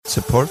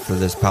Support for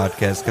this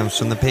podcast comes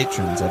from the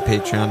patrons at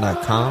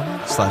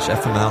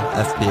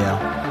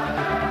patreon.com/FMLFBL.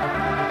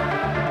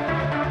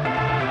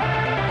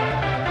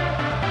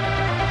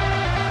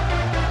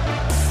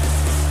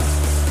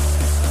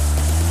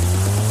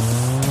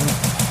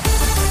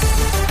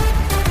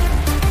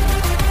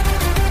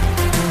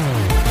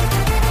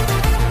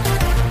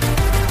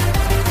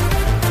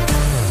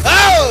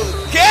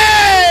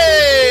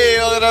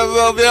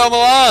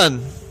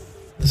 Milan.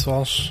 This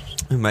Walsh.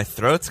 My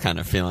throat's kind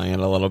of feeling it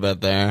a little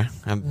bit there.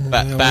 I'm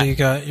well, you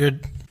got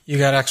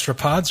extra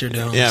pods you're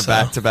doing. Yeah, so.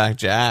 back-to-back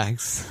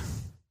Jags.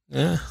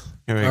 Yeah.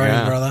 Here we How go. are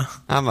you, brother?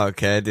 I'm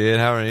okay, dude.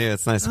 How are you?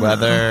 It's nice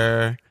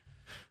weather.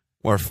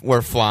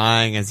 We're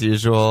flying as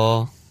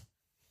usual.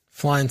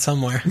 Flying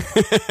somewhere.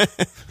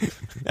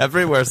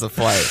 Everywhere's a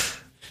flight.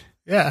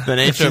 Yeah. The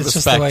nature of the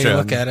just spectrum. The way you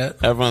look at it.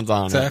 Everyone's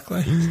on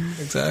exactly.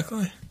 it.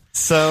 Exactly.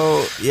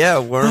 So, yeah,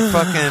 we're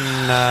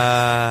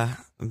fucking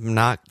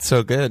not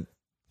so good,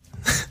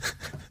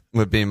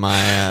 would be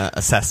my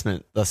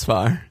assessment thus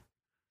far.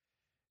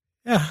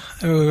 Yeah.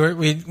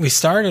 We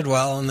started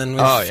well, and then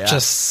we've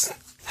just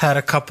had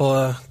a couple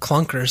of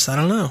clunkers. I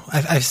don't know.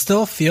 I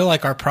still feel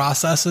like our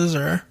processes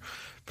are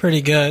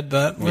pretty good,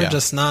 but we're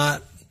just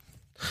not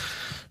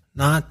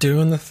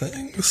doing the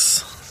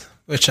things,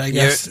 which I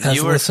guess,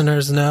 as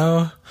listeners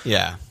know...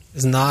 Yeah.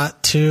 Is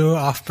not too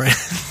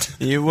off-brand.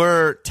 You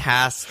were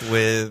tasked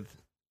with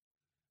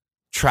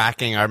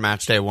tracking our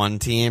match day one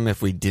team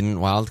if we didn't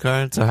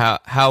wildcard. So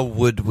how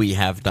would we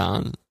have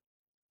done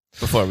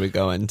before we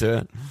go into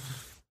it?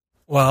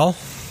 Well,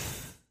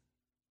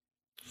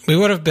 we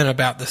would have been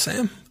about the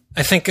same.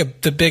 I think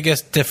the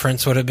biggest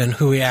difference would have been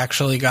who we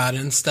actually got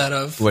instead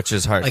of, which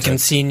is hard, like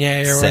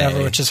Insigne or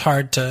whatever, which is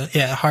hard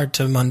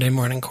to Monday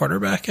morning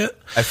quarterback it.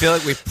 I feel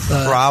like we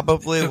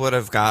probably would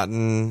have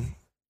gotten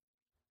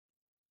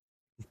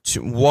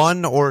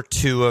one or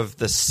two of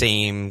the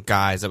same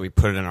guys that we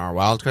put in our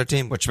wildcard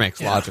team, which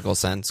makes logical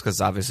sense because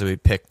obviously we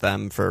picked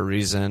them for a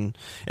reason.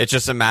 It's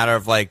just a matter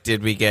of like,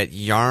 did we get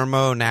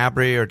Yarmo,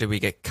 Gnabry, or did we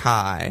get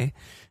Kai?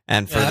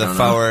 And for the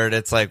forward,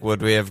 it's like,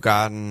 wouldn't we have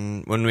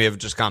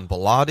just gone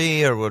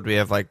Bellotti, or would we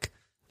have like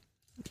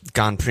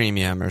gone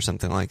premium or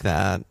something like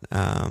that?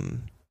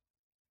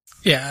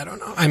 Yeah, I don't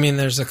know. I mean,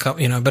 there's a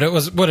couple, but it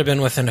would have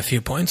been within a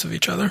few points of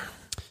each other.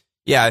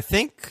 Yeah,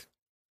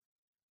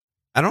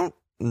 I don't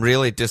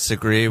really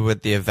disagree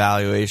with the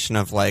evaluation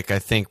of like, I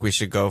think we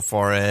should go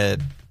for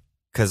it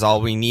because all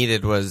we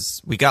needed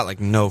was, we got like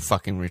no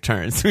fucking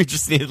returns. We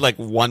just needed like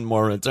one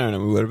more return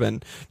and we would have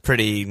been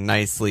pretty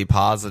nicely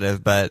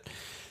positive. But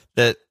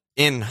that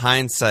in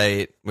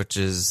hindsight, which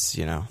is,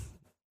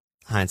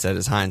 hindsight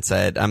is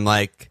hindsight, I'm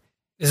like,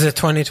 is it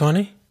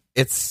 2020?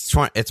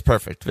 It's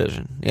perfect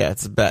vision. Yeah,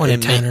 it's better.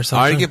 2010 or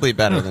something. Arguably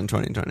better than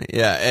 2020.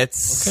 Yeah,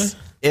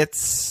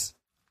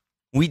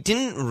 we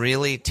didn't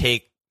really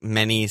take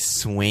many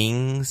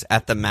swings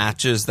at the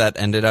matches that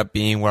ended up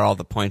being where all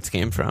the points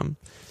came from,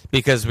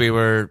 because we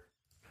were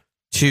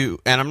and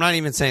I'm not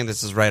even saying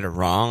this is right or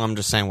wrong, I'm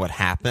just saying what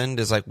happened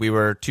is like we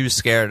were too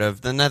scared of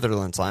the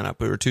Netherlands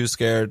lineup, we were too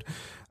scared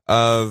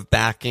of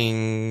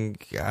backing,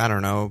 I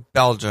don't know,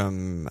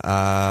 Belgium,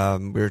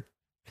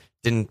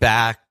 didn't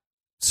back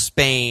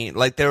Spain.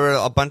 Like there were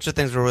a bunch of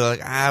things where we're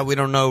like, we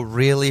don't know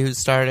really who's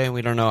starting,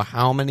 we don't know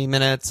how many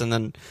minutes, and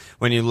then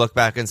when you look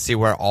back and see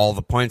where all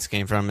the points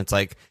came from, it's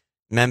like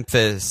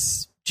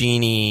Memphis,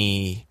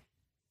 Genie,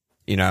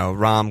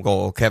 Rom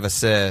goal, Kev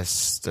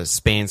assist,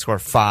 Spain score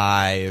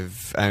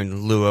 5,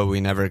 and Lua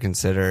we never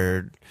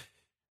considered,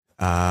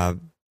 Benzema,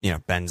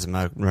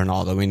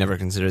 Ronaldo, we never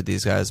considered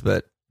these guys,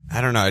 but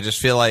I don't know, I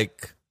just feel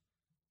like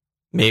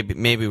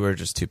maybe we're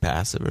just too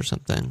passive or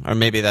something, or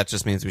maybe that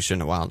just means we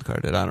shouldn't have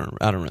wildcarded. I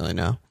don't really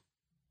know.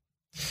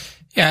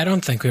 Yeah, I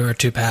don't think we were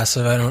too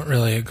passive. I don't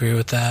really agree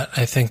with that.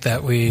 I think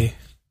that we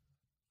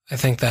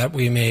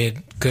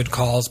made good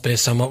calls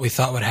based on what we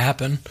thought would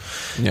happen.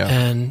 Yeah.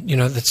 And,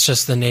 that's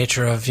just the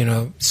nature of,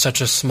 such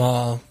a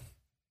small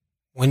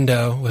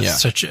window with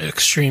such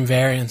extreme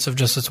variance of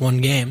just this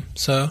one game.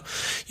 So,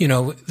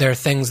 there are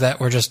things that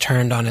were just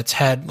turned on its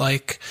head,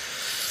 like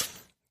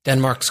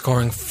Denmark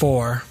scoring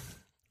 4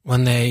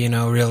 when they,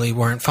 really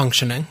weren't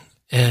functioning,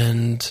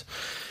 and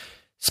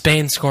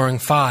Spain scoring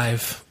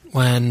 5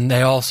 when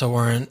they also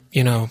weren't,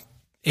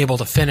 able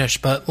to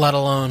finish, but let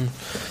alone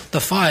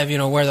the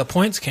 5, where the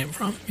points came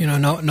from.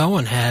 No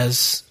one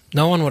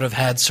would have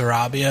had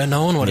Sarabia,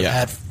 no one would have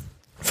had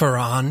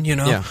Varane,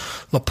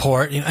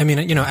 Laporte.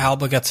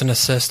 Alba gets an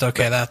assist,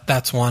 okay,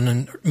 that's one,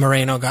 and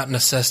Moreno got an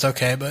assist,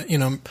 okay, but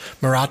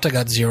Morata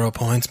got 0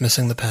 points,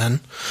 missing the pen.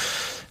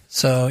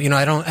 So,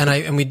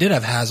 and we did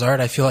have Hazard.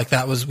 I feel like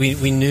that was,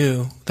 we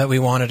knew that we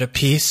wanted a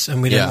piece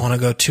and we didn't want to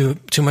go too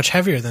much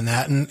heavier than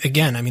that. And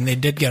again, they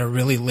did get a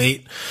really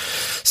late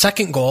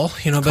second goal,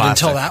 but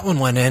until that one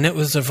went in, it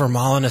was a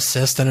Vermaelen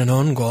assist and an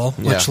own goal,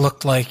 which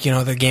looked like,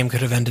 the game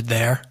could have ended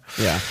there.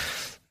 Yeah.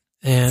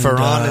 And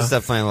Varane is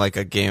definitely like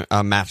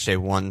a match day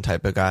one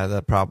type of guy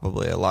that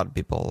probably a lot of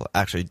people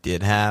actually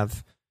did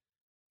have.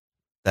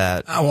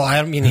 that. Well,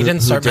 I mean, he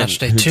didn't start match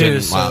day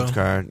 2, so wild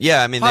card.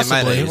 Yeah, I mean, possibly,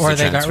 they might have used or the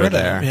they got transfer rid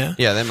there. of him,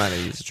 yeah, they might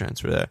have used the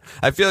transfer there.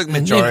 I feel like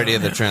majority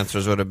of the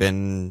transfers would have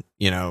been,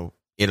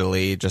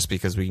 Italy, just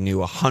because we knew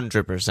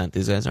 100%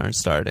 these guys aren't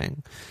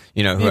starting.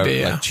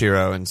 Whoever, like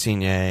Ciro,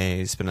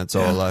 Insigne,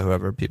 Spinazzola,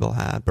 whoever people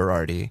had,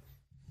 Berardi.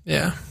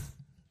 Yeah.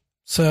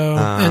 So,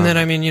 and then,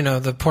 I mean,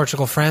 the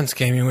Portugal-France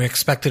game, we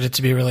expected it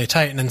to be really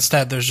tight, and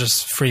instead there's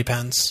just free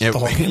pens the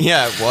whole game.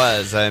 Yeah, it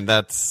was. And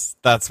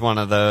that's one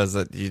of those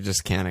that you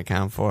just can't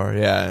account for.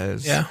 Yeah.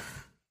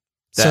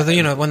 So,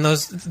 when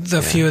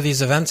the few of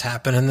these events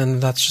happen, and then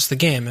that's just the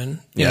game.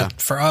 And,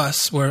 for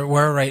us,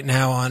 we're right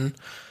now on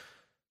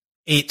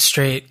 8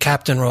 straight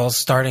captain roles,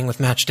 starting with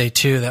match day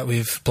 2 that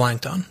we've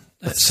blanked on.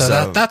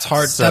 So that's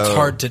hard. That's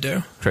hard to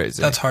do.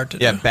 Crazy. That's hard to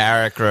do. Yeah,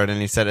 Barrick wrote,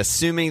 and he said,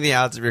 assuming the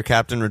odds of your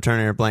captain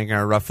returning or blanking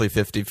are roughly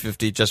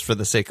 50-50 just for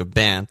the sake of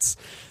bants,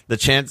 the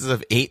chances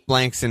of 8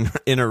 blanks in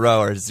a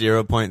row are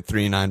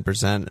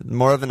 0.39%.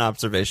 More of an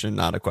observation,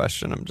 not a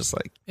question. I'm just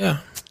like... Yeah.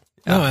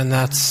 No, and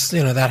that's,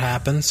 that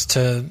happens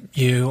to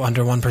you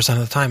under 1% of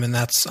the time, and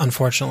that's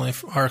unfortunately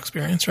our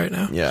experience right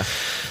now. Yeah.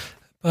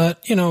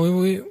 But,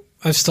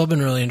 I've still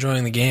been really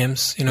enjoying the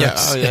games.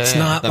 It's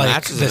not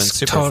like this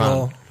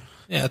total... Fun.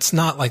 Yeah, it's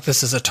not like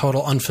this is a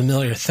total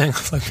unfamiliar thing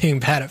of like being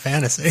bad at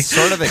fantasy. It's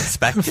sort of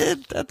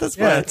expected at this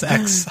point.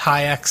 Yeah, it's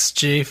high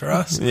XG for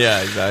us.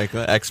 Yeah,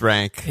 exactly. X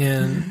rank.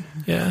 And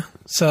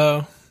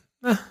so.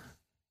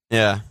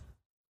 Yeah.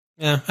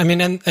 Yeah, I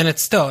mean, and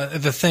it's still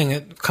the thing.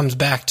 It comes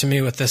back to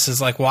me with this is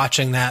like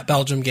watching that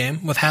Belgium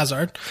game with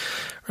Hazard,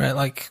 right?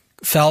 Like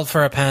felled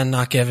for a pen,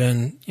 not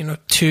given.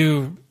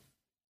 2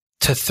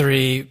 to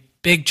 3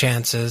 big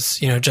chances.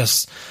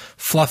 Just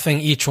fluffing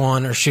each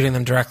one or shooting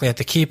them directly at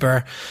the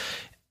keeper.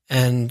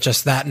 And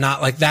just that,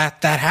 not like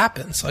that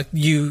happens. Like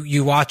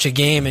you watch a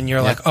game and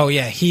you're like, oh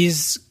yeah,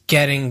 he's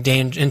getting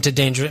into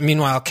danger.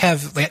 Meanwhile,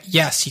 Kev,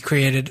 yes, he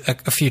created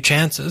a few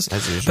chances,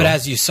 but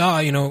as you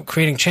saw,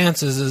 creating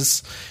chances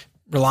is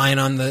relying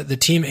on the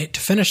teammate to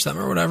finish them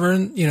or whatever.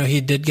 And, he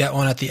did get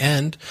one at the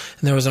end,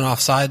 and there was an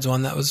offsides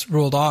one that was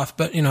ruled off,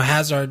 but,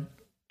 Hazard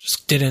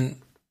just didn't.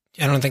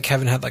 I don't think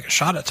Kevin had like a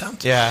shot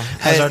attempt. Yeah.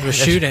 Hazard was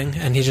shooting,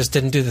 and he just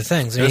didn't do the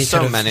things. There's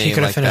so many. He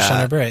could have finished that.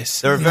 On a brace.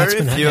 There were very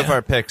few of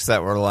our picks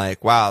that were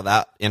like, wow,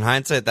 that in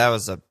hindsight, that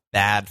was a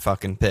bad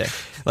fucking pick.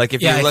 Like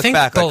if you look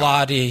back,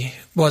 Bellotti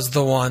was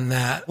the one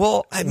that.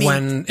 Well, I mean,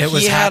 when it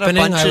was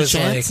happening, I was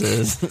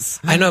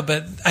like, I know,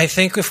 but I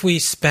think if we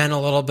spent a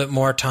little bit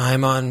more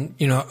time on,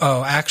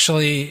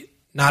 actually.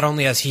 Not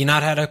only has he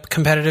not had a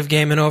competitive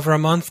game in over a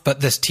month, but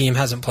this team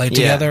hasn't played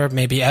together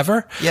maybe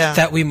ever. Yeah.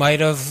 That we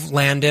might have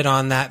landed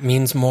on that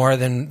means more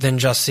than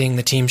just seeing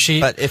the team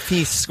sheet. But if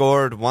he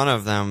scored one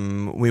of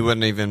them, we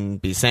wouldn't even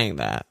be saying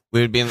that.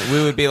 We would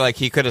be like,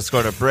 he could have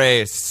scored a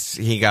brace.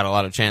 He got a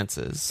lot of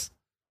chances.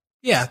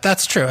 Yeah,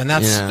 that's true, and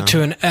that's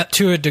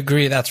to a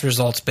degree that's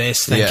results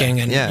based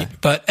thinking.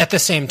 But at the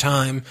same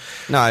time,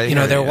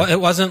 it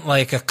wasn't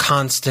like a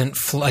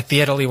constant like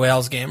the Italy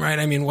Wales game, right?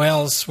 I mean,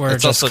 Wales were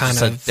just kind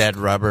of a dead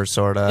rubber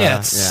sort of.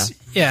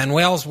 Yeah, and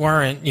Wales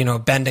weren't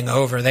bending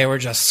over; they were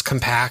just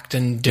compact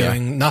and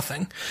doing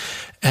nothing.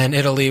 And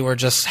Italy were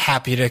just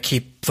happy to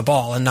keep the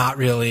ball and not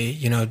really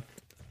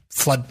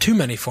flood too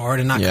many forward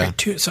and not create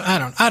too. So I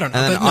don't know. And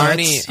then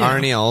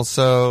Arnie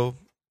also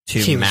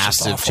 2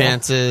 massive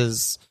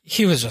chances.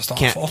 He was just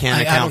awful.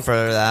 Can't account for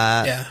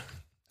that. Yeah.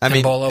 I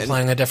mean, Embolo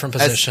playing a different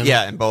position.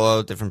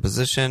 Embolo, different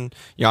position.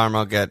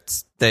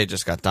 Yarmo they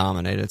just got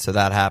dominated, so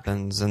that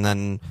happens. And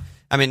then,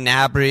 I mean,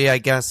 Gnabry, I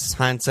guess,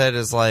 hindsight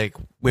is like,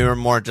 we were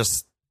more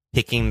just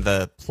picking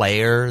the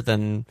player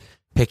than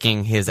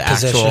picking his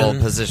actual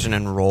position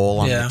and role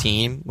on the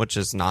team, which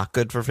is not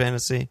good for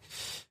fantasy.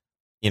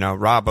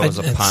 Robbo's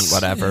a punt,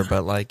 whatever,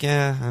 but like,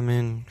 I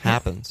mean,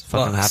 happens.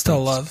 Fucking happens.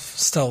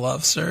 Still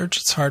love Serge.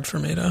 It's hard for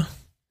me to.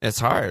 It's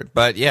hard,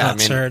 but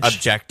Serge.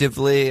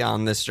 Objectively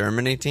on this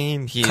Germany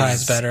team,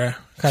 Kai's better.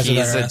 Kai's a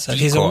better asset.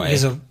 He's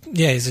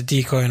a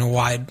decoy and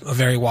a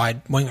very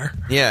wide winger.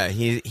 Yeah,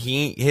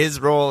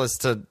 his role is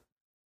to,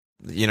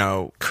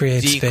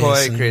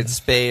 create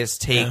space,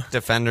 take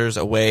defenders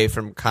away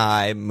from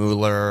Kai,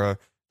 Mueller,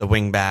 the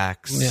wing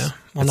backs. Yeah,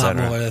 well, not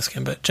Mueller this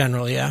game, but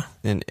generally,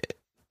 and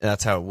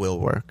that's how it will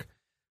work.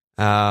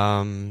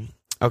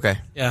 Okay,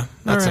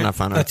 that's enough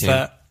on our team.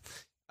 That.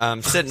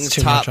 Sitting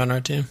too much on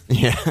our team.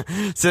 Yeah.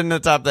 Sitting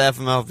at the top of the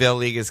FMLFL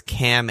League is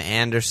Cam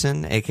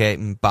Anderson, a.k.a.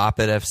 Mbappe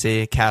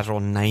FC. Casual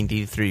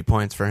 93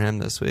 points for him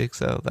this week,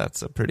 so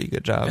that's a pretty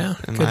good job. Yeah,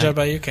 good job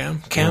by you,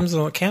 Cam. Cam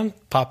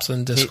pops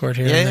in Discord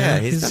here and there.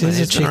 He's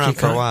been around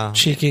for a while.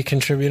 Cheeky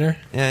contributor.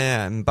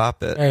 Yeah,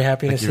 Mbappe. Very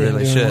happy to see him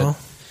doing well.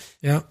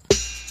 Yeah.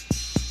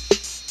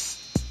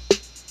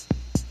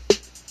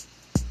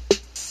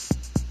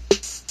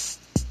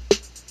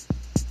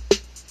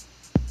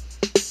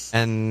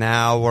 And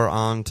now we're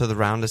on to the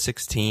round of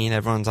 16.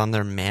 Everyone's on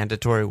their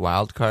mandatory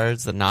wild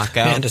cards, the knockouts.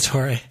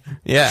 Mandatory.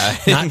 Yeah.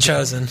 Not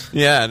chosen.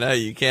 Yeah, no,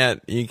 you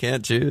can't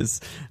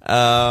choose.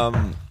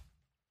 I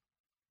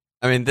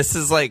mean, this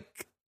is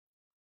like,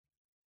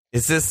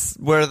 is this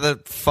where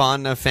the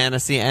fun of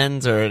fantasy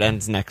ends, or it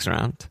ends next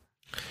round?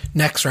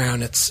 next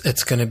round,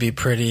 it's going to be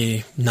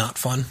pretty not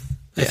fun.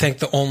 Yeah. I think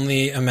the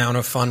only amount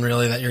of fun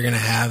really that you're going to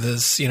have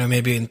is,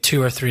 maybe in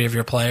 2 or 3 of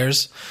your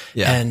players.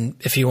 Yeah. And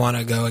if you want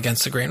to go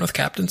against the grain with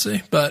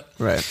captaincy. But,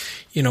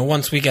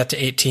 once we get to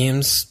 8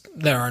 teams,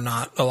 there are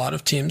not a lot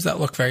of teams that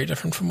look very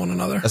different from one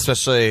another.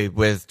 Especially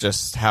with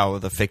just how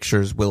the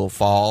fixtures will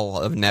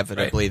fall.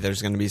 Inevitably,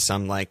 there's going to be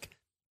some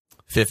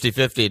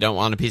 50-50, don't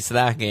want a piece of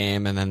that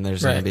game. And then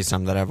there's going to be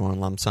some that everyone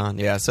lumps on.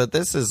 Yeah, so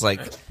this is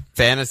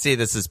fantasy.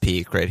 This is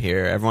peak right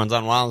here. Everyone's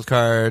on wild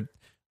card.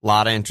 A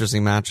lot of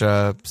interesting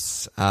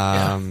matchups.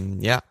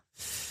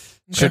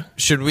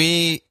 Should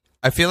we...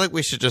 I feel like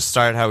we should just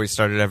start how we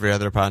started every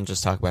other pod and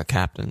just talk about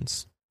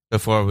captains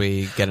before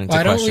we get into questions.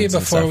 Why don't we,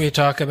 before we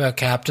talk about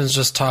captains,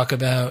 just talk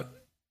about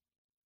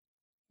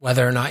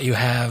whether or not you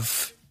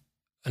have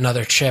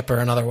another chip or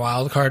another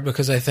wild card?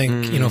 Because I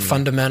think,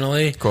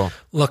 fundamentally,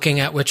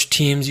 looking at which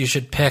teams you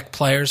should pick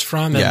players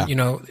from and,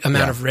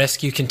 amount of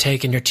risk you can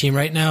take in your team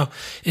right now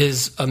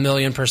is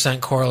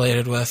 1,000,000%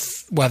 correlated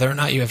with whether or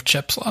not you have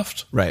chips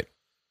left. Right.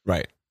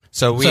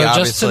 So we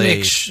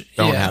obviously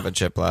don't have a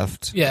chip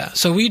left. Yeah,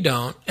 so we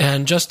don't.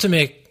 And just to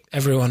make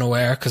everyone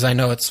aware, because I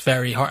know it's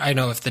very hard. I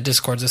know if the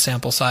Discord's a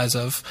sample size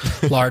of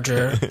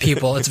larger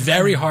people, it's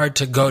very hard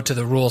to go to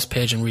the rules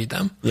page and read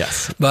them.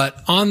 Yes.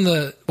 But on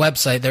the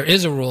website, there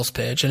is a rules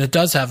page, and it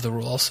does have the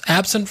rules.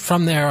 Absent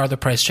from there are the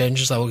price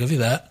changes. I will give you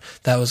that.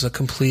 That was a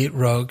complete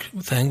rogue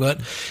thing.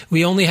 But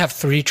we only have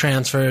 3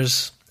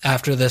 transfers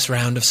after this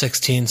round of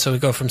 16. So we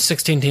go from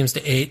 16 teams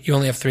to 8. You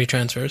only have 3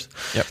 transfers.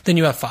 Yep. Then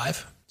you have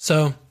 5.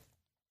 So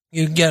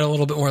you get a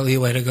little bit more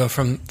leeway to go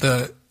from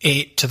the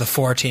 8 to the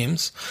 4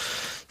 teams.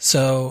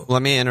 So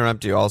let me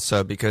interrupt you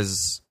also,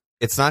 because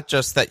it's not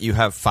just that you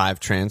have 5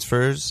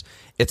 transfers,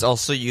 it's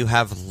also you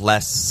have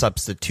less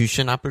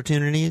substitution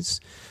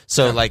opportunities.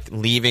 So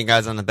leaving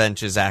guys on the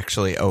bench is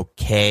actually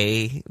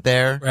okay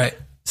there. Right.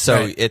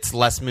 So it's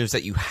less moves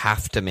that you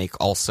have to make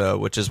also,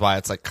 which is why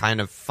it's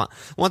kind of fun.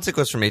 Once it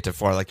goes from 8 to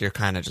 4, you're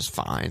kind of just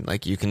fine.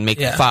 You can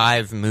make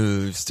 5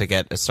 moves to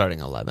get a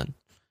starting 11.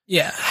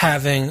 Yeah,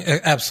 having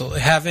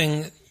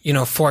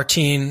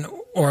 14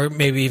 or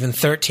maybe even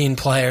 13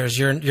 players,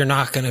 you're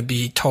not going to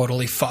be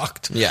totally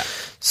fucked. Yeah.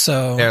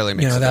 So barely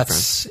makes a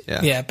difference.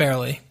 Yeah,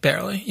 barely.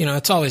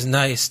 It's always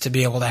nice to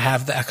be able to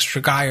have the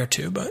extra guy or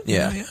two, but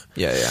yeah.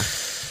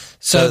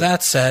 So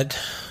that said,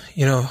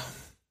 go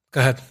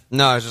ahead.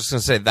 No, I was just going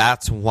to say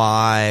that's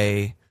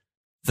why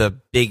the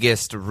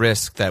biggest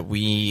risk that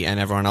we and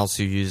everyone else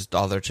who used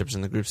all their chips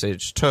in the group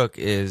stage took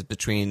is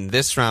between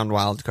this round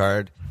wild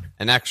card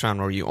and next round,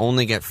 where you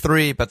only get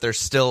 3, but there's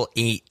still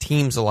 8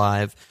 teams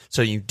alive.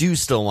 So you do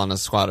still want a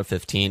squad of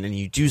 15, and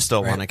you do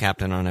still want a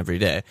captain on every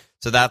day.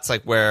 So that's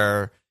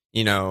where,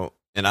 an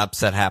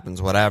upset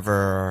happens,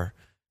 whatever,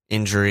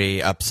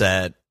 injury,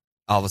 upset,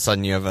 all of a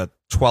sudden you have a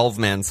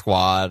 12-man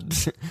squad,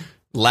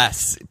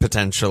 less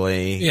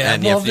potentially,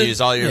 and you have to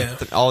use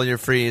all your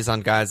frees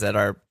on guys that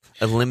are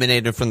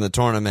eliminated from the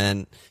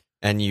tournament,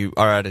 and you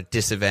are at a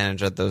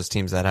disadvantage at those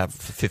teams that have a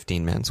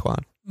 15-man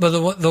squad.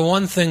 But the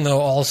one thing, though,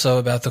 also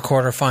about the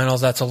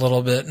quarterfinals that's a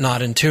little bit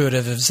not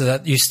intuitive is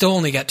that you still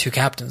only get 2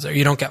 captains there.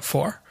 You don't get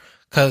 4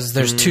 because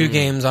there's 2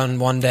 games on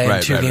one day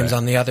and 2 games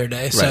on the other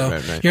day.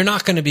 So you're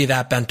not going to be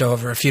that bent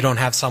over if you don't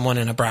have someone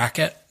in a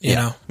bracket, you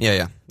know?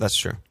 Yeah, that's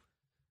true.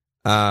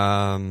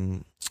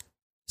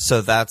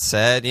 So that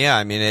said,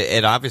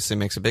 it obviously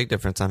makes a big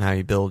difference on how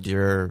you build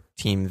your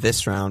team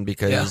this round,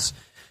 because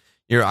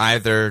you're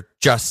either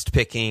just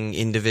picking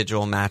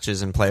individual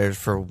matches and players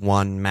for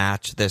one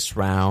match this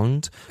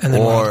round, and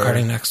then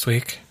wildcarding next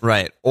week.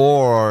 Right.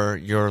 Or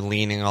you're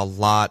leaning a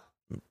lot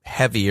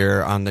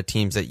heavier on the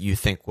teams that you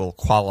think will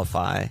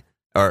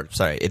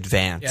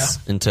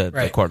advance into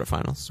the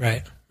quarterfinals.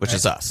 Right. Which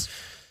is us.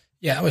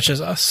 Yeah, which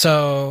is us.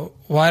 So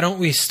why don't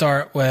we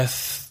start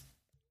with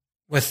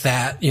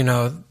that,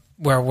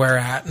 where we're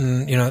at,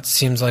 and it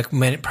seems like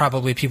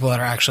probably people that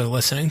are actually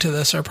listening to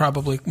this are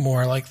probably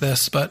more like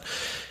this, but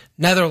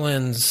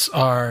Netherlands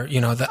are,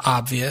 the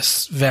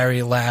obvious,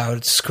 very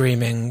loud,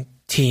 screaming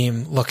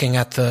team looking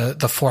at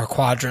the 4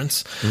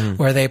 quadrants,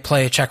 where they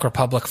play Czech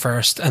Republic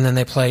first, and then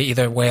they play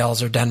either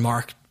Wales or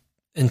Denmark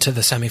into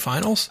the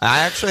semifinals.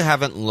 I actually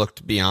haven't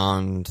looked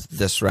beyond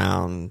this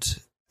round.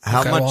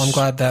 How much? Well, I'm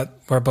glad that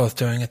we're both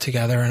doing it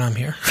together, and I'm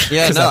here.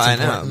 Yeah, no, I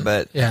know,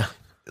 but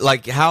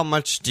how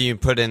much do you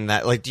put in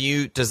that?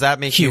 Does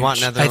that make you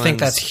want Netherlands? I think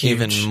that's huge.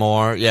 Even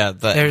more? Yeah,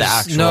 there's the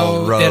actual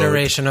no road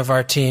iteration of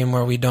our team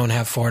where we don't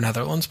have 4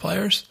 Netherlands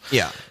players.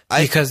 Yeah.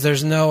 Because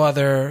there's no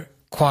other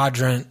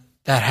quadrant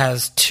that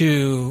has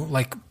 2,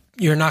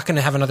 you're not going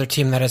to have another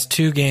team that has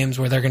 2 games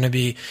where they're going to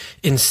be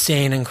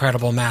insane,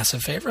 incredible,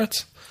 massive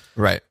favorites.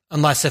 Right.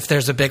 Unless if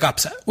there's a big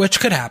upset, which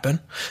could happen,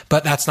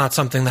 but that's not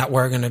something that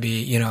we're going to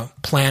be,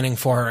 planning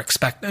for or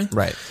expecting.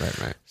 Right.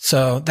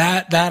 So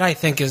that I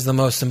think is the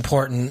most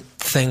important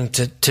thing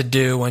to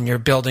do when you're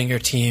building your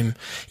team,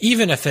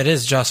 even if it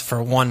is just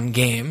for one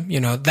game. You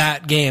know,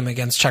 that game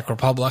against Czech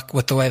Republic,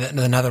 with the way that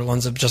the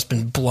Netherlands have just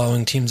been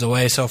blowing teams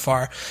away so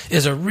far,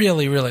 is a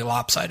really, really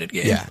lopsided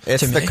game. Yeah,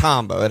 it's the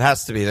combo. It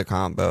has to be the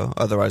combo.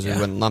 Otherwise, we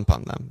wouldn't lump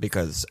on them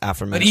because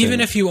aforementioned. But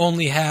even if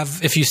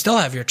you still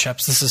have your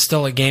chips, this is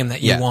still a game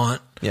that you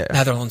want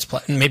Netherlands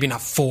play. Maybe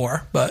not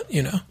 4, but,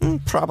 you know.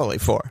 Probably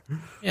 4.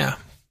 Yeah.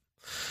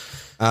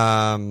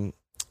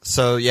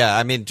 So yeah,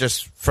 I mean,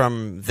 just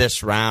from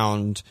this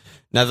round,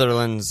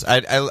 Netherlands,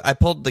 I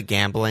pulled the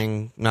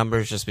gambling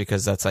numbers just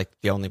because that's like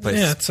the only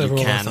place you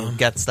can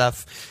get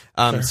stuff.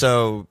 Sure.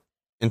 So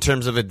in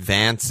terms of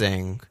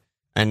advancing,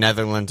 and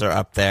Netherlands are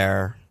up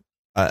there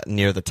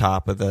near the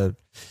top of the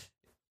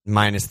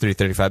minus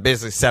 335,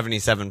 basically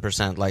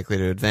 77% likely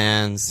to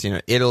advance. You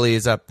know,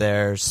 Italy's up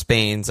there,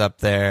 Spain's up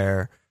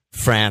there,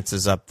 France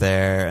is up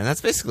there, and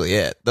that's basically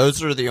it.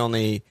 Those are the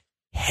only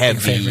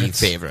heavy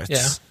favorites.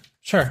 Yeah,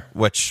 sure.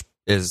 Which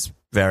is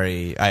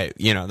very,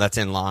 that's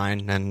in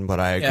line and what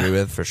I agree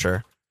with for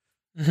sure.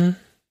 Mm-hmm.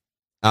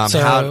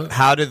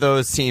 How do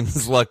those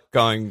teams look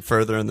going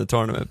further in the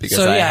tournament? Because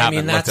I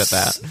haven't looked at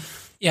that.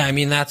 Yeah, I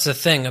mean, that's the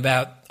thing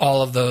about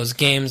all of those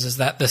games is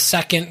that the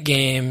second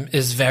game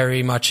is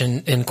very much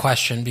in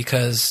question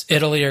because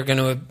Italy are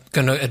going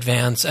to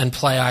advance and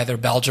play either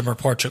Belgium or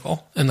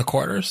Portugal in the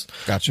quarters.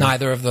 Gotcha.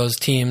 Neither of those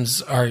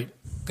teams are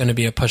going to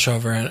be a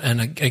pushover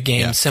and a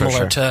game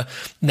similar to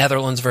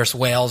Netherlands versus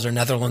Wales or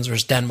Netherlands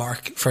versus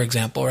Denmark, for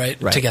example, right?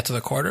 To get to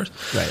the quarters.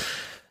 Right.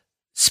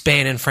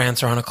 Spain and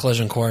France are on a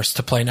collision course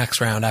to play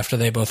next round after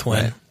they both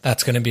win. Right.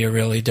 That's going to be a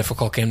really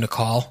difficult game to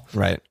call.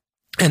 Right.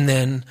 And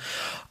then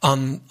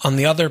on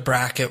the other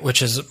bracket,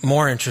 which is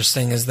more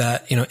interesting, is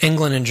that, you know,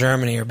 England and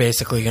Germany are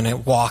basically going to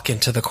walk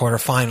into the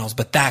quarterfinals,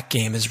 but that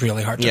game is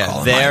really hard to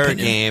call. Yeah, their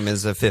game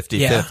is a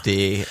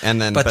 50-50,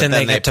 and then but then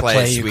they get to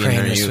play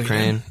Sweden or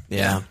Ukraine.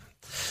 Yeah.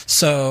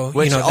 So,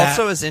 which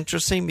also is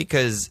interesting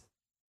because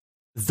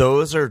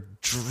those are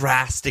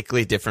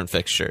drastically different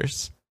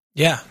fixtures.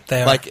 Yeah,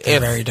 they are. Like they're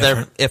very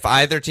different. If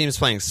either team's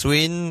playing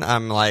Sweden,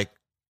 I'm like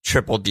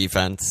triple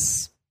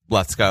defense.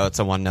 Let's go. It's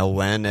a 1-0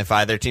 win. If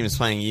either team is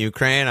playing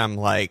Ukraine, I'm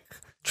like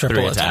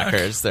triple 3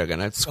 attackers. They're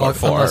going to score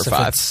 4 or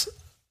 5.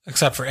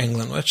 Except for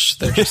England, which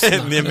they're just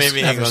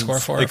maybe England's score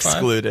 4 or 5.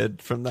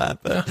 Excluded from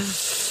that. But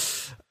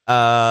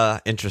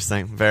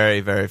interesting. Very,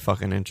 very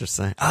fucking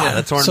interesting.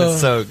 The tournament's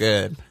so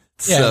good.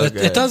 Yeah,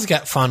 it does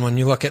get fun when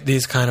you look at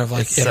these kind of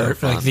like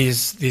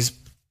these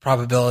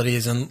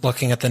probabilities and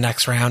looking at the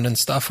next round and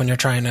stuff when you're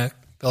trying to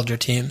build your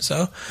team.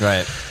 So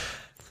right.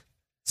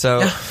 So.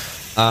 Yeah.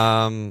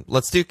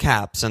 Let's do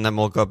caps and then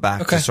we'll go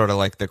back to sort of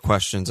like the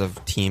questions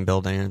of team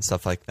building and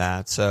stuff like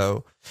that.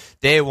 So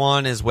day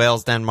 1 is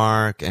Wales,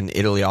 Denmark, and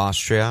Italy,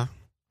 Austria.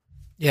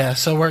 Yeah,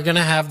 so we're going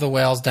to have the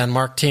Wales,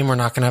 Denmark team. We're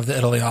not going to have the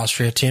Italy,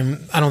 Austria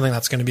team. I don't think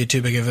that's going to be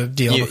too big of a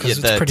deal because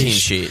it's pretty team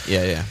sheet.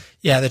 Yeah.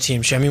 Yeah, the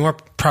team sheet. I mean, we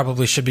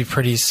probably should be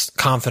pretty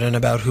confident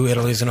about who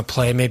Italy's going to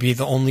play. Maybe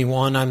the only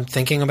one I'm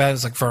thinking about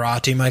is like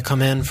Verratti might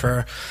come in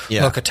for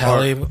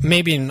Locatelli.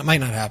 Maybe it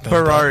might not happen.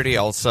 Verratti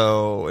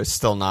also is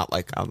still not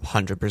like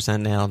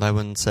 100% nailed, I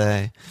wouldn't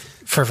say.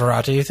 For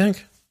Verratti, you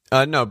think?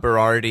 No,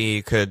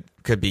 Berardi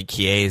could be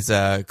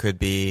Chiesa, could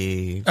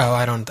be. Oh,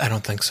 I don't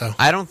think so.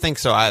 I don't think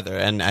so either,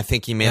 and I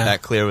think he made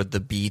that clear with the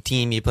B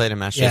team he played in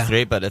match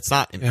 3. But it's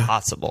not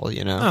impossible,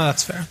 you know. Oh,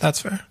 that's fair.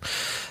 That's fair.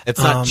 It's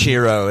not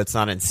Chiro. It's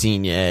not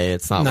Insigne.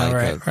 It's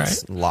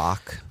not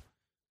lock.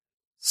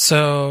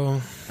 So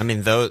I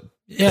mean, though.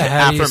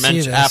 Yeah,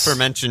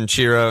 aforementioned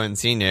Chiro and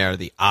Insigne are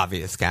the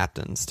obvious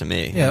captains to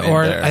me.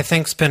 Yeah, I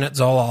think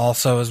Spinazzola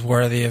also is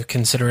worthy of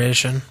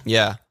consideration.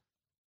 Yeah.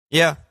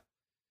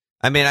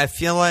 I mean, I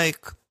feel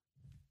like,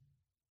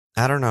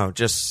 I don't know,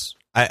 just,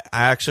 I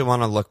actually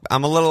want to look,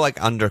 I'm a little like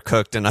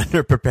undercooked and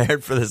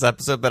underprepared for this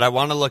episode, but I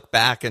want to look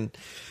back and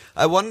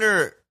I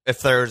wonder if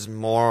there's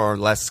more or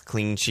less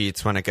clean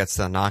sheets when it gets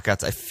to the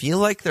knockouts. I feel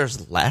like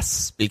there's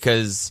less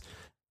because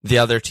the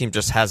other team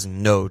just has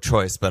no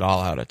choice but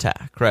all out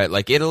attack, right?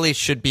 Like Italy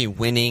should be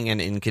winning and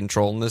in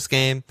control in this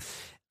game.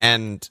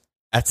 And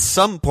at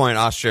some point,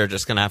 Austria are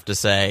just going to have to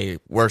say,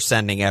 we're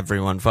sending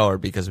everyone forward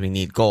because we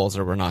need goals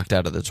or we're knocked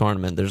out of the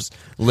tournament. There's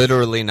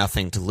literally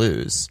nothing to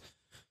lose.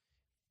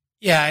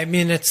 Yeah, I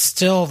mean, it's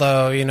still,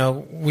 though, you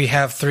know, we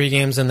have 3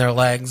 games in their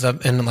legs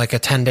in like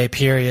a 10-day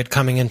period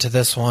coming into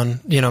this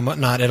one. You know,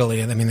 not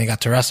Italy. I mean, they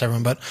got to rest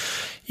everyone. But,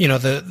 you know,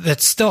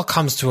 that still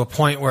comes to a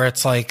point where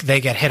it's like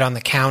they get hit on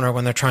the counter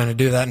when they're trying to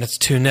do that and it's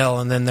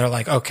 2-0. And then they're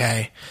like,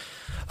 okay.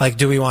 Like,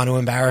 do we want to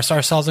embarrass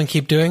ourselves and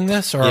keep doing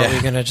this, or are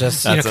we going to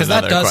just, you know, because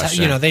that does,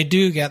 you know, they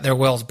do get their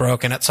wills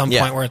broken at some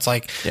point where it's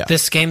like,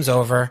 this game's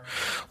over.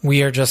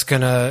 We are just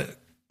going to,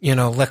 you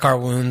know, lick our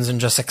wounds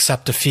and just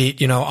accept defeat,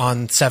 you know,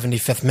 on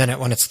 75th minute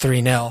when it's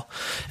 3-0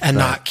 and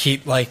not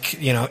keep like,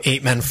 you know,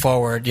 8 men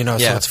forward, you know,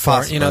 so it's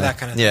 4, you know, that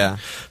kind of thing. Yeah.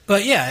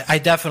 But yeah, I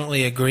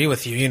definitely agree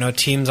with you. You know,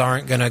 teams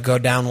aren't going to go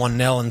down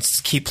 1-0 and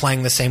keep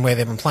playing the same way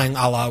they've been playing,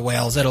 a la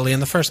Wales, Italy in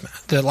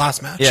the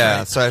last match. Yeah,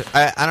 right? so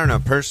I don't know.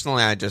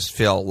 Personally, I just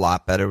feel a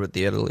lot better with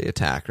the Italy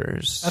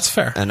attackers. That's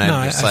fair. And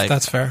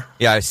that's fair.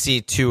 Yeah, I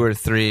see 2 or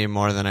 3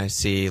 more than I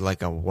see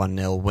like a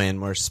 1-0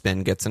 win where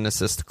Spin gets an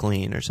assist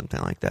clean or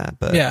something like that.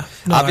 But yeah,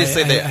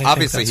 obviously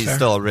he's fair.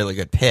 Still a really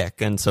good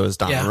pick, and so is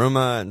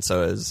Donnarumma, and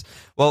so is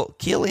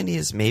Chiellini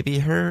is maybe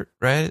hurt,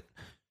 right?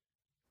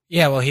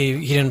 Yeah, well,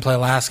 he didn't play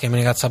last game, and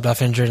he got subbed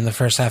off injured in the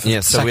first half of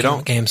the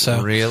second game.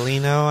 So really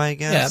know, I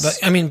guess. Yeah, but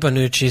I mean,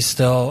 Bonucci's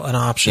still an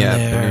option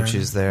there. Yeah,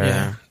 Bonucci's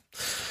there.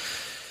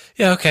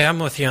 Yeah, okay, I'm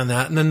with you on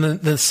that. And then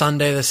the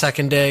Sunday, the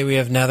second day, we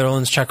have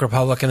Netherlands, Czech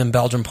Republic, and then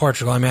Belgium,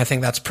 Portugal. I mean, I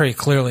think that's pretty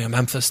clearly a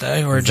Memphis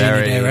day or a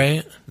Genie day,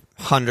 right?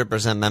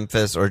 100%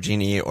 Memphis or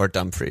Genie or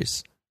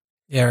Dumfries.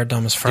 Yeah, or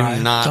Dumb as Fry.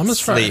 Do not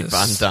sleep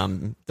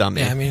on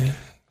Dummy. Yeah, I mean,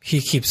 he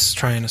keeps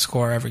trying to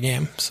score every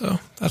game, so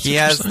that's he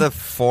has the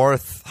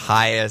 4th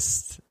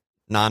highest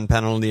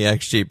non-penalty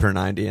XG per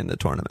 90 in the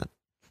tournament.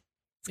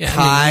 Yeah,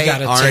 I mean,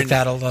 you got to take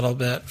that a little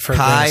bit for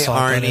Kai,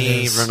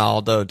 Arnie,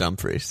 Ronaldo,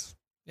 Dumfries.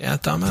 Yeah,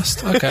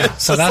 dumbest. Okay,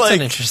 so that's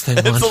an interesting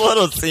one. It's a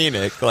little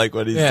scenic, like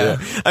what he's doing.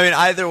 I mean,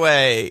 either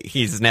way,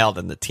 he's nailed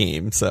in the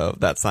team, so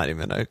that's not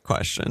even a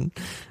question.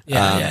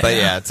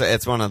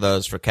 It's one of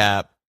those for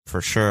Cap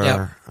for sure.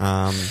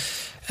 Yep.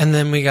 And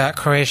then we got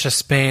Croatia,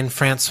 Spain,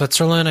 France,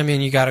 Switzerland. I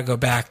mean, you got to go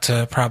back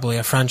to probably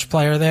a French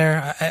player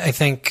there. I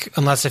think,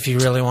 unless if you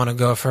really want to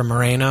go for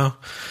Moreno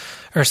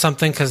or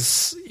something,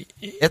 because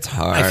it's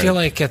hard. I feel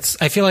like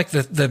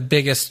the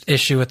biggest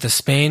issue with the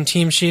Spain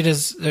team sheet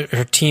is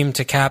her team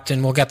to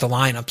captain. We'll get the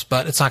lineups,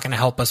 but it's not going to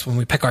help us when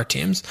we pick our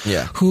teams.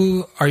 Yeah.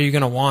 Who are you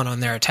going to want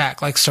on their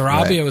attack? Like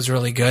Sarabia was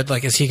really good.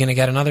 Like, is he going to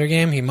get another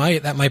game? He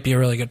might. That might be a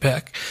really good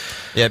pick.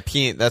 Yeah,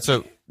 Pete.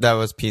 That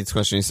was Pete's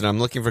question. He said, I'm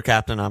looking for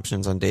captain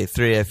options on day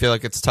 3. I feel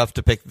like it's tough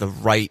to pick the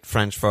right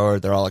French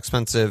forward. They're all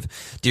expensive.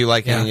 Do you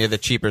like any of the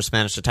cheaper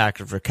Spanish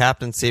attackers for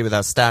captaincy with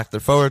how stacked their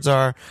forwards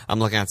are? I'm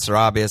looking at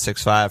Sarabia,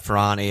 6'5",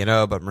 Ferrani,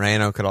 but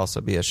Moreno could also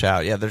be a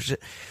shout. Yeah, there's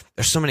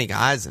so many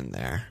guys in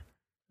there.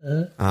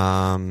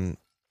 And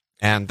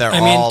they're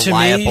all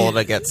liable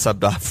to get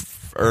subbed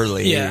off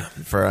early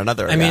for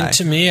another guy. I mean,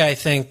 to me, I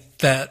think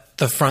that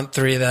the front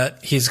 3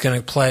 that he's going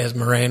to play is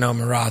Moreno,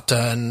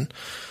 Morata, and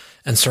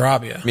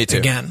Sarabia. Me too.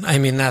 Again, I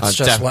mean, that's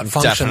just what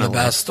functioned the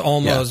best.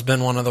 Olmo's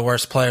been one of the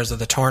worst players of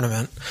the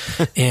tournament.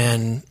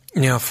 And,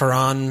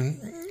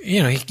 Ferran,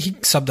 he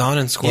subbed on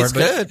and scored.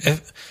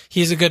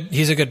 He's good.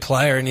 He's a good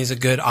player and he's a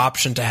good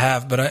option to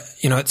have. But,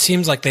 it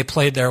seems like they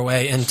played their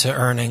way into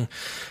earning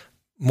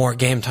more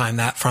game time,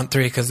 that front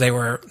 3, because they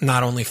were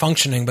not only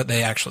functioning, but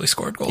they actually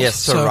scored goals.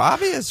 Yes,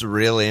 Sarabia is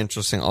really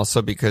interesting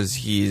also because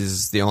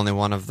he's the only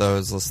one of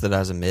those listed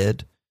as a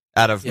mid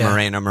out of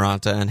Moreno,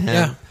 Morata, and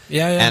him.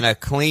 Yeah. And a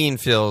clean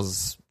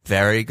feels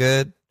very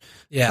good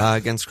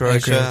against Croatia.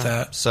 I agree with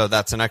that. So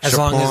that's an extra as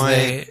long point.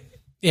 As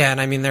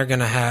and I mean, they're going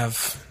to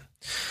have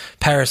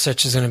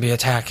Perisic is going to be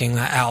attacking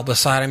the Alba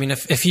side. I mean,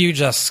 if you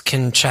just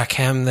can check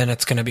him, then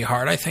it's going to be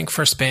hard, I think,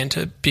 for Spain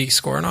to be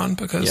scoring on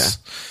because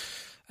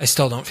I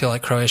still don't feel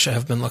like Croatia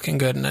have been looking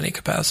good in any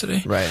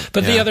capacity. Right.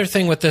 But the other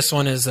thing with this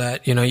one is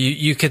that,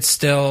 you could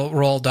still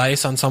roll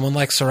dice on someone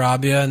like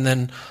Sarabia and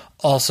then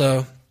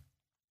also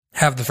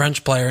have the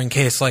French player in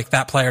case like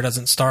that player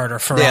doesn't start or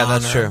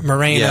Ferran or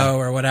Moreno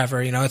or whatever.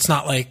 It's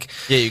not like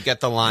you get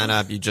the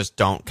lineup, you just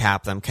don't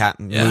cap them.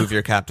 Move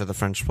your cap to the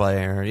French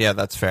player. Yeah,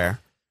 that's fair.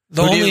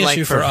 The only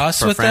issue for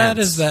us with France? That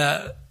is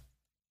that.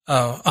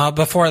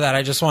 Before that,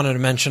 I just wanted to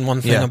mention one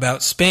thing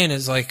about Spain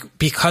is like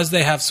because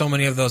they have so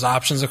many of those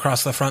options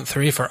across the front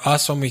 3. For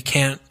us, when we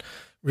can't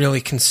really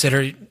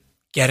consider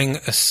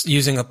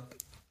using a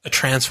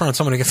transfer on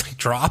someone who gets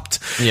dropped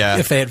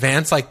if they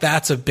advance, like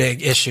that's a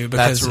big issue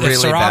because that's really if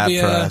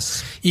Sarabia, bad for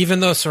us.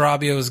 Even though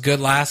Sarabia was good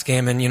last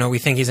game and we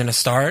think he's going to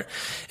start,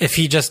 if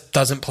he just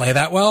doesn't play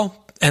that well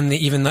and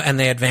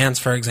they advance,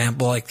 for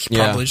example, like he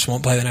probably just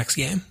won't play the next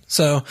game.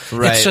 So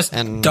it's just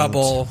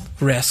double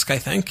risk, I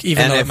think.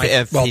 Even though it might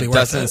if well be worth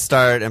it. If he doesn't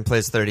start and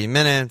plays 30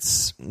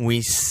 minutes,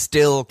 we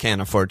still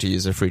can't afford to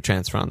use a free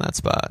transfer on that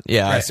spot.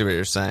 Yeah, right. I see what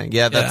you're saying.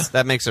 Yeah,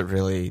 that makes it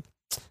really.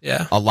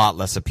 A lot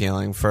less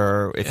appealing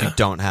for if you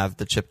don't have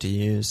the chip to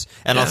use.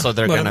 And also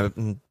they're going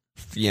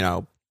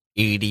to,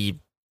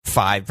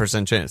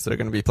 85% chance they're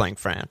going to be playing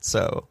France.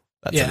 So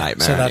that's a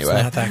nightmare so that's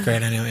anyway. Not that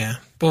great anyway,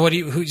 But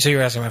so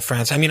you're asking about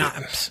France. I mean, I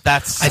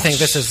think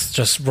this is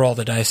just roll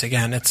the dice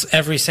again. It's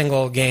every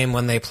single game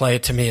when they play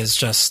to me is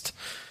just,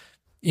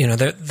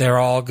 they're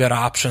all good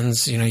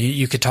options.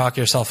 You could talk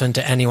yourself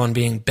into anyone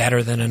being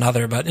better than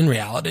another, but in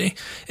reality,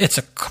 it's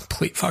a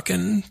complete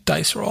fucking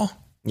dice roll.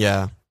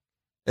 Yeah.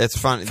 It's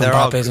fun. They're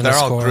all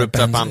grouped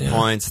up on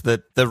points.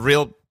 The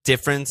real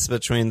difference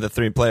between the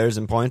 3 players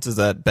in points is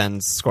that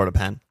Ben's scored a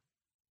pen.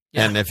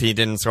 Yeah. And if he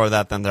didn't score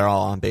that, then they're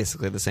all on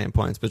basically the same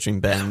points between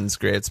Benz,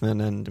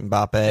 Griezmann, and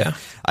Mbappe. Yeah.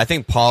 I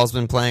think Paul's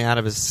been playing out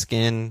of his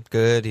skin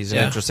good. He's an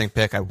interesting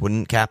pick. I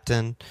wouldn't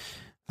captain.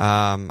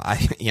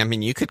 I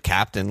mean, you could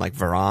captain like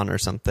Varane or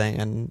something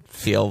and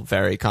feel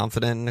very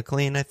confident in a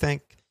clean, I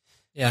think.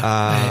 Yeah,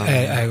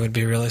 I would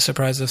be really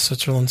surprised if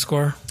Switzerland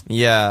score.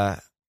 Yeah.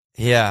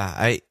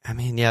 I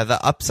mean, the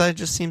upside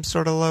just seems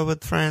sort of low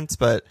with France,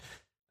 but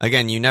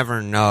again, you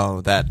never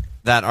know. That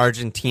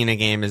Argentina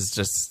game is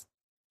just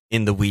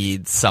in the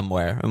weeds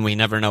somewhere, and we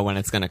never know when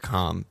it's going to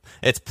come.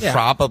 It's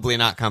probably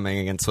not coming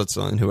against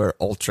Switzerland, who are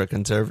ultra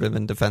conservative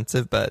and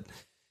defensive, but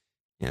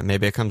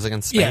maybe it comes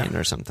against Spain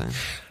or something.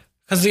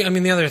 Because the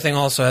other thing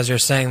also, as you're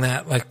saying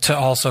that, like, to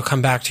also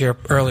come back to your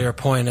earlier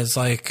point, is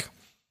like,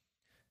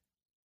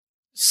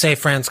 say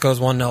France goes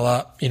 1-0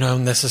 up,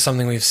 and this is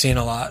something we've seen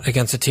a lot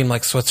against a team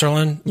like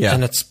Switzerland,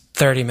 and it's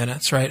 30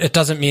 minutes, right? It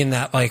doesn't mean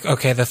that, like,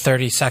 okay, the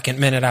 32nd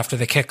minute after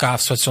the kickoff,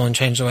 Switzerland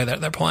changed the way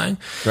that they're playing.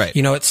 Right.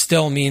 It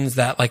still means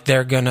that, like,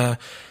 they're going to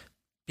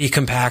be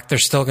compact, they're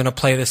still going to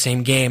play the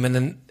same game, and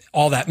then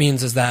all that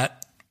means is that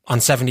on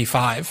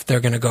 75, they're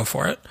going to go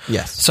for it.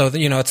 Yes. So,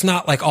 it's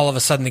not like all of a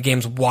sudden the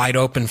game's wide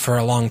open for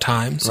a long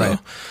time. So,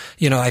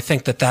 I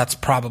think that that's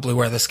probably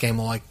where this game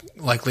will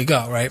likely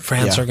go, right?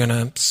 France are going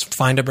to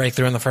find a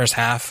breakthrough in the first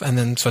half, and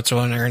then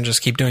Switzerland are going to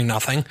just keep doing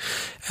nothing.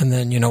 And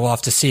then, we'll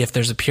have to see if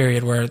there's a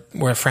period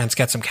where France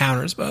gets some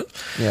counters, but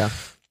yeah.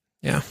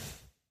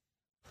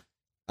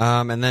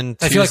 And then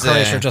Tuesday, I feel like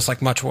Croatia are just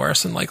like much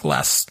worse and like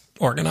less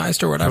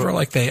organized or whatever.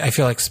 Like I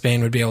feel like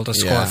Spain would be able to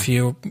score a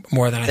few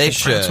more than I think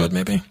France would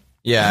maybe.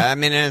 Yeah, I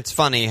mean, and it's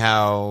funny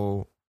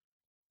how,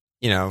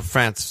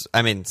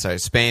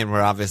 Spain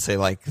were obviously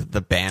like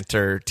the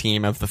banter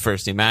team of the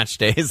first two match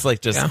days, like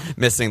just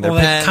missing their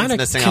pens,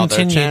 missing all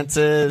their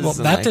chances. Well,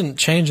 that didn't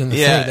change in the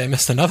third. They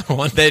missed another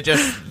one. They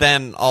just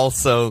then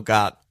also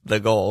got the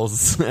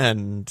goals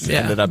and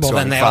ended up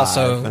scoring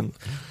five.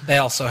 They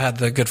also had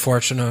the good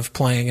fortune of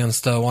playing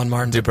against Juan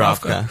Martin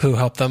Dubravka, who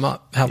helped them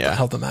out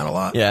a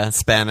lot. Yeah,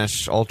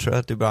 Spanish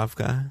ultra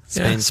Dubravka.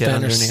 Spanish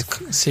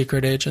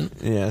secret agent.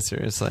 Yeah,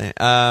 seriously.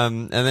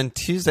 And then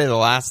Tuesday, the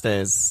last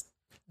day, is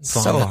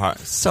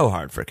so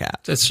hard for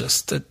Cap. It's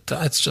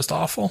just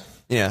awful.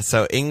 Yeah,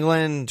 so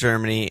England,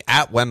 Germany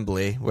at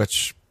Wembley,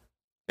 which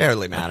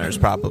barely matters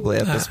probably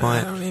at this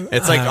point.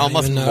 It's like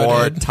almost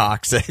more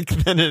toxic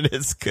than it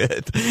is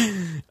good.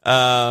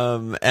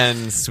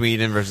 And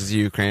Sweden versus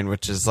Ukraine,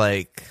 which is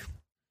like,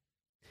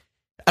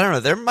 I don't know,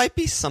 there might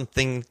be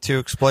something to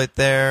exploit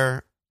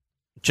there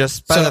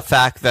just by the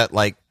fact that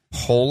like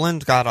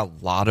Poland got a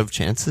lot of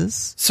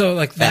chances. So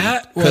like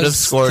that could have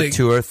scored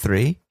 2 or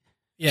 3.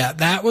 Yeah,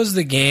 that was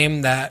the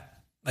game that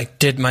like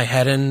did my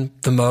head in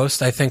the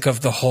most, I think, of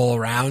the whole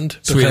round.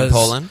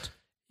 Sweden-Poland?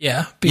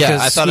 Yeah,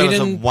 because I thought it was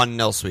a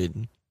 1-0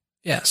 Sweden.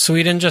 Yeah,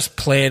 Sweden just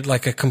played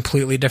like a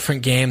completely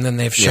different game than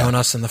they've shown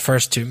us in the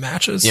first 2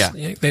 matches. Yeah.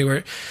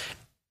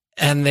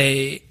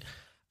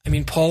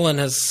 Poland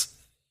has,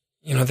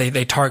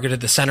 they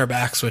targeted the center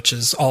backs, which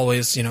is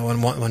always,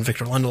 when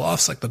Victor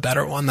Lindelof's like the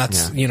better one,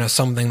 that's,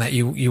 something that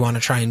you want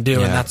to try and do.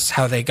 Yeah. And that's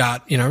how they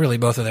got, really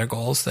both of their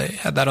goals. They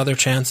had that other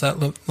chance that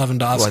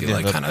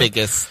Lewandowski, the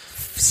biggest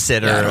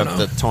sitter of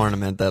the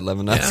tournament that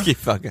Lewandowski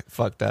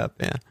fucked up.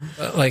 Yeah.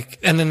 But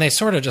and then they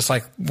sort of just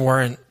like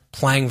weren't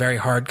playing very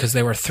hard because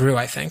they were through,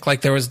 I think.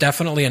 Like there was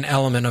definitely an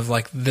element of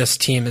like this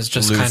team is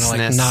just kind of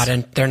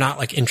like they're not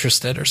like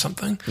interested or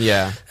something.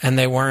 Yeah. And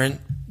they weren't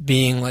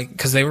being like,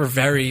 because they were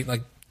very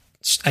like,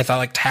 I thought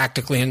like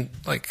tactically and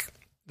like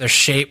their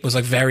shape was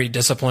like very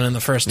disciplined in the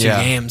first 2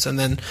 games. And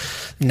then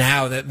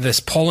now that this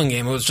Poland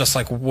game, it was just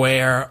like,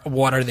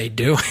 what are they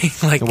doing?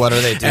 Like, what are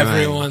they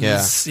doing?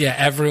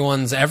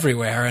 Everyone's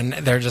everywhere and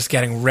they're just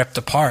getting ripped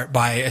apart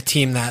by a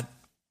team that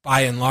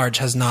by and large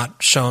has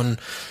not shown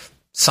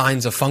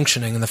signs of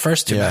functioning in the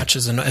first 2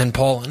 matches in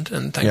Poland.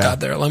 And thank God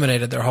they're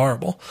eliminated. They're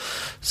horrible.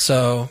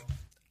 So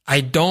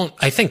I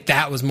think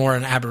that was more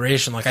an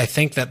aberration. Like, I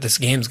think that this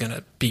game's going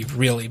to be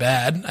really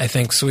bad. I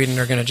think Sweden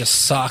are going to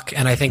just suck,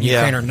 and I think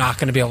Ukraine are not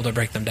going to be able to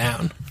break them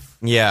down.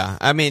 Yeah.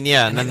 I mean,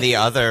 and then the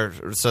other,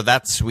 so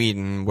that's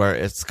Sweden, where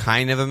it's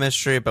kind of a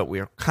mystery, but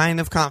we're kind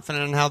of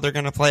confident in how they're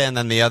going to play. And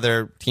then the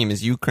other team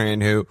is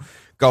Ukraine, who,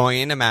 going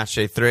into match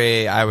day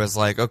 3, I was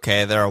like,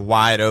 okay, they're a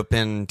wide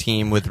open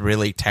team with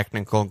really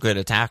technical, good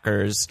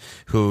attackers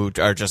who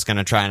are just going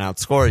to try and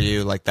outscore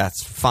you. Like,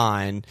 that's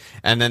fine.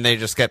 And then they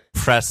just get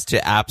pressed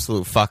to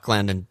absolute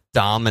fuckland and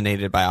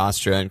dominated by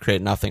Austria and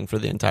create nothing for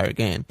the entire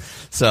game.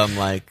 So I'm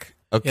like,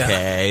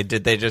 okay,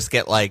 did they just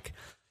get like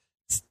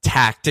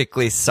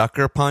tactically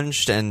sucker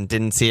punched and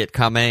didn't see it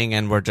coming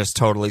and were just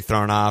totally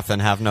thrown off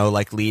and have no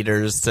like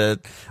leaders or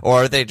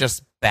are they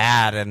just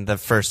bad and the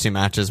first 2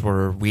 matches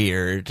were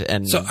weird?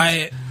 And so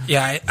I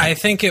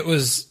think it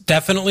was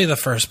definitely the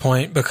first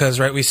point because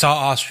we saw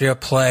Austria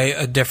play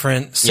a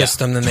different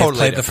system than they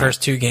played the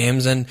first 2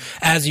 games, and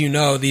as you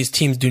know, these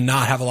teams do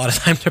not have a lot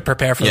of time to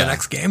prepare for the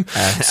next game.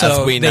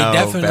 So as we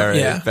know,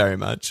 very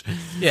much.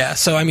 Yeah,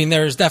 so I mean,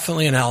 there's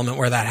definitely an element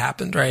where that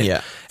happened, right?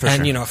 Yeah,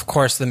 and sure. Of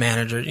course, the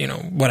manager,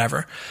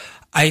 whatever.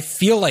 I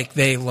feel like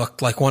they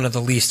looked like one of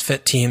the least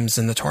fit teams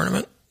in the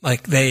tournament.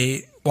 Like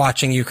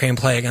watching Ukraine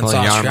play against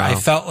Austria, I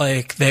felt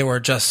like they were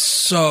just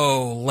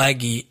so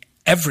leggy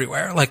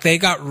everywhere. Like they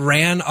got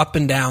ran up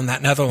and down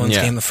that Netherlands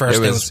game. The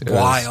first day was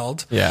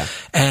wild.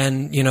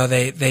 And, you know,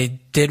 they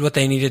did what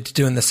they needed to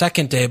do in the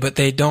second day, but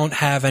they don't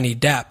have any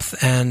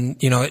depth. And,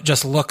 you know, it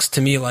just looks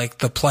to me like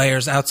the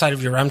players outside of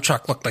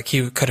Yaremchuk looked like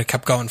he could have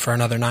kept going for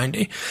another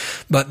 90,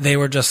 but they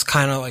were just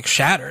kind of like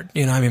shattered.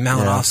 You know, I mean,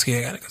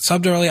 Malinovsky got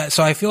subbed early.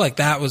 So I feel like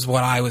that was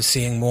what I was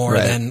seeing more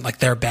than like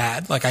they're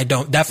bad. Like I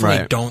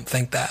definitely don't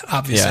think that.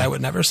 Obviously I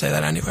would never say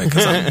that anyway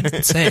because I'm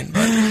insane,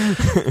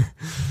 but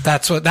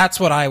that's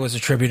what I was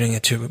attributing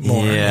it to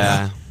more.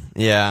 Yeah. You know?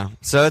 Yeah.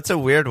 So it's a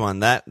weird one.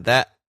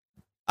 That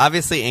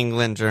obviously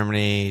England,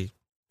 Germany,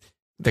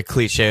 the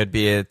cliche would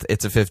be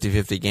it's a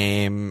 50-50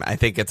 game. I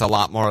think it's a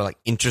lot more like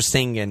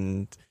interesting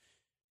and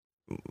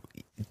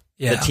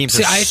the teams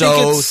are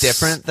so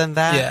different than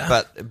that.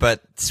 Yeah.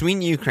 But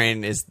Sweden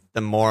Ukraine is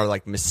the more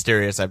like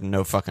mysterious, I have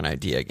no fucking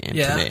idea game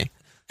to me.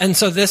 And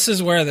so this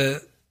is where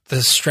the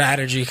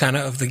strategy kind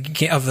of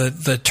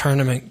the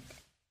tournament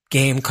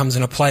game comes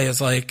into play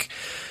is like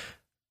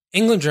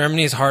England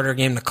Germany is a harder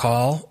game to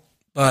call,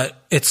 but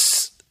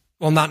it's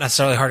not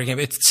necessarily a harder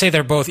game. Say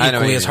they're both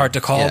equally as hard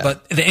to call,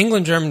 but the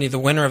England-Germany, the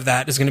winner of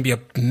that is going to be a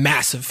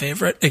massive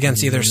favorite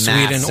against either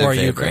Sweden or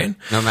Ukraine.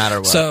 No matter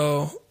what.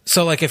 So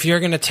like if you're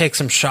going to take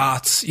some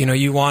shots, you know,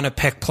 you want to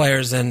pick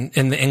players in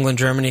the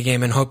England-Germany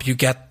game and hope you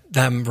get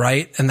them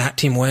right and that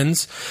team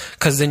wins,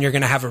 because then you're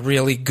going to have a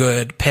really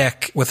good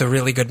pick with a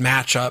really good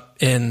matchup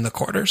in the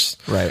quarters.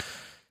 Right.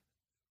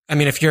 I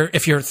mean, if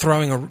you're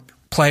throwing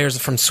players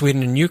from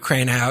Sweden and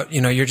Ukraine out,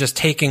 you know, you're just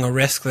taking a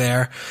risk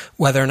there.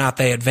 Whether or not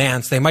they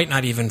advance, they might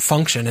not even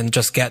function and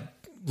just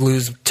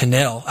lose to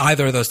nil.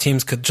 Either of those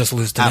teams could just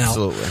lose to nil.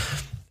 Absolutely.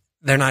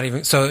 They're not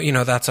even, so, you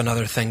know, that's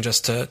another thing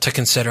just to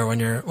consider when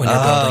you're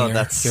building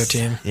your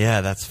team.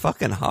 Yeah, that's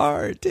fucking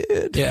hard,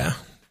 dude. Yeah.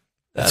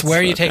 That's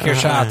where you take your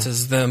shots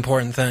is the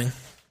important thing.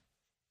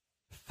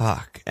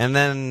 Fuck. And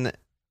then,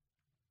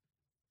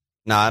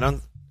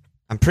 I'm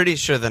pretty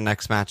sure the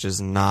next match is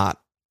not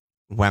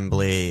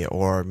Wembley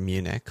or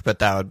Munich, but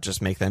that would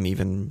just make them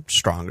even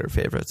stronger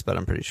favorites, but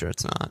I'm pretty sure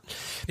it's not.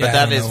 But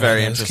that is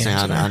very interesting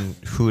on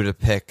who to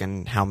pick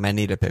and how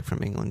many to pick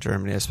from England,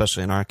 Germany,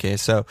 especially in our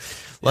case. So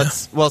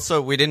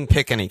so we didn't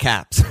pick any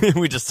caps.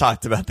 We just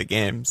talked about the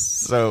games.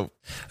 So.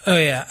 Oh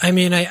yeah. I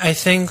mean, I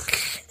think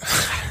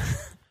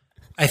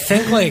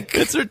like.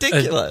 It's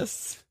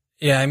ridiculous.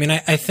 I mean,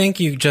 I think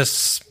you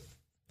just,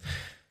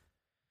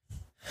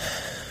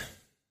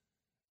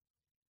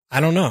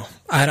 I don't know.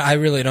 I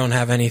really don't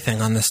have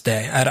anything on this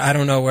day. I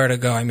don't know where to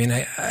go. I mean,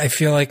 I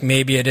feel like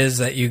maybe it is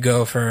that you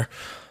go for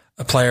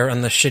a player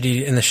in the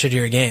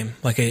shittier game,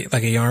 like a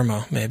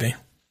Yarmo, maybe.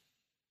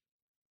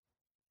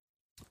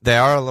 They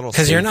are a little,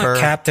 because you're not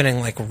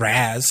captaining like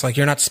Raz. Like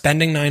you're not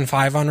spending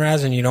 9.5 on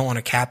Raz, and you don't want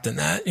to captain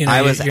that. You know,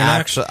 I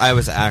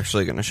was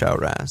actually going to show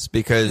Raz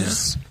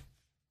because,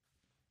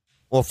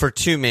 well, for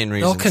two main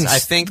reasons. I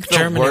think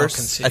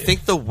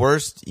the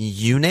worst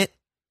unit.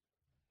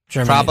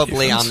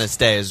 Probably defense. On this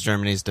day is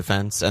Germany's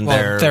defense, and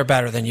they're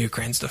better than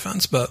Ukraine's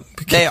defense, but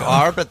they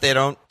are, but they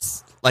don't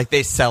like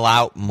they sell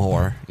out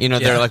more. You know,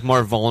 they're like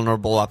more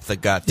vulnerable up the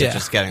gut to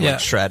just getting like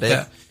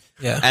shredded.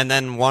 Yeah. And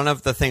then one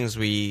of the things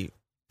we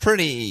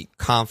pretty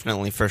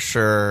confidently for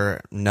sure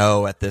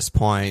know at this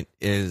point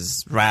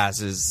is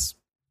Raz's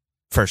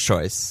first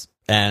choice,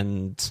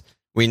 and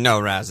we know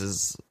Raz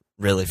is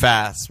really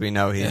fast. We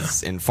know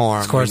he's in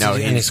form.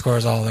 And he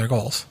scores all their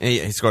goals.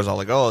 He scores all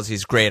the goals.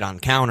 He's great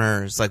on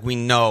counters. Like we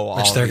know all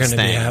which they're going to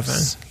be having.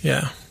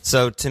 Yeah.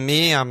 So to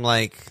me, I'm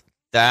like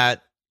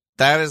that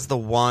is the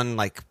one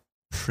like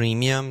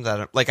premium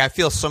that like I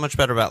feel so much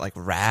better about like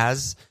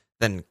Raz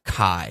than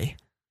Kai.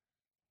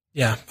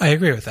 Yeah, I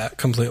agree with that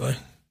completely.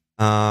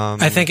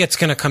 I think it's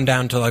going to come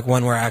down to like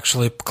when we're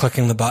actually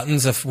clicking the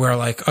buttons. If we're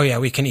like, oh yeah,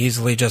 we can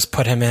easily just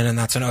put him in, and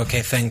that's an okay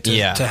thing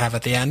to have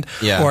at the end.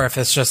 Yeah. Or if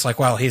it's just like,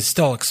 well, he's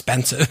still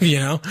expensive, you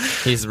know.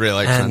 He's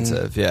really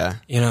expensive. Yeah.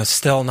 You know,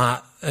 still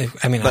not.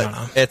 I mean, I don't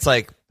know. It's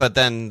like, but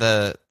then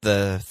the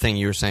thing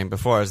you were saying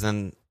before is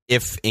then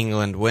if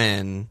England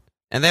win,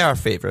 and they are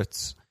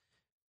favorites,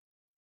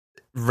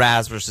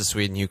 Raz versus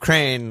Sweden,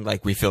 Ukraine,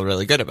 like we feel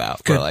really good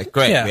about. We're like,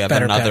 great, we have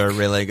another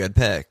really good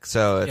pick.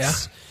 So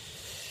it's.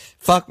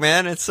 Fuck,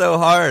 man, it's so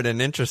hard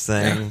and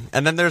interesting. Yeah.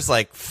 And then there's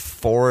like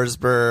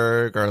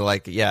Forsberg or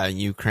like,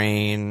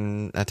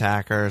 Ukraine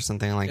attacker or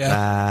something like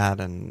that.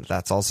 And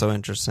that's also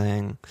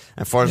interesting.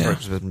 And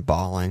Forsberg's been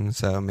balling,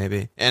 so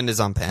maybe. And is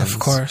on pens.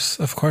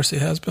 Of course he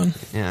has been.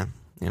 Yeah,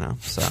 you know,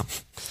 so.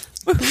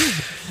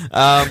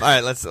 All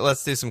right,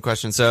 let's do some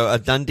questions. So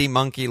Dundee,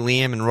 Monkey,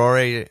 Liam, and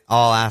Rory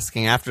all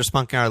asking, after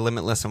spunking our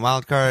Limitless and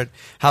Wildcard,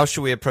 how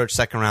should we approach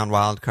second round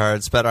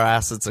wildcards? Spread our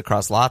assets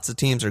across lots of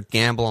teams or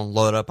gamble and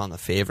load up on the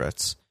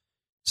favorites?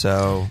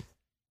 So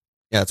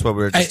that's what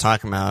we were just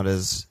talking about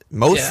is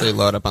mostly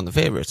load up on the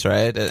favorites,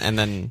 right? And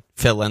then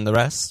fill in the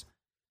rest?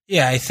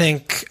 Yeah, I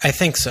think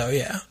so,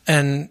 yeah.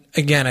 And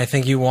again, I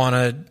think you want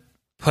to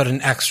put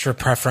an extra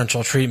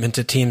preferential treatment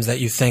to teams that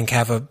you think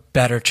have a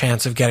better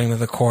chance of getting to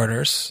the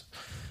quarters,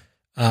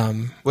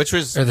 which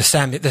was or the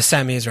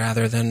semis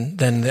rather than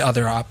the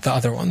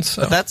other ones.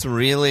 So. But that's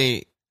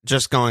really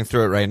just going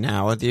through it right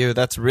now with you,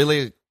 that's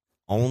really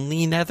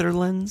only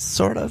Netherlands,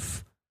 sort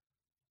of.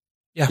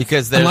 Yeah,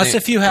 because unless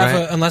if you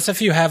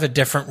have a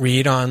different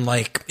read on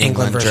like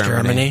England versus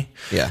Germany,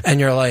 yeah, and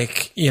you're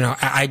like,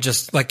 I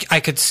just like I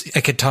could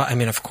talk. I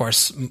mean, of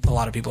course, a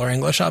lot of people are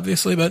English,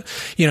 obviously, but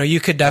you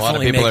could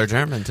definitely. A lot of people are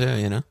German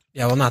too,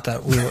 Yeah, well, not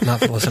that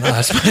listen to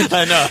us, but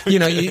I know.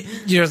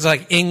 You're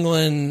like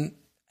England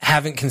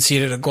haven't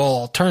conceded a goal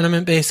all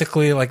tournament.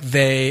 Basically, like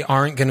they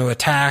aren't going to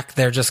attack.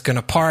 They're just going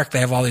to park. They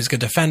have all these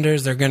good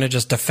defenders. They're going to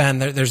just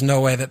defend. There's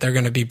no way that they're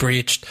going to be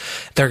breached.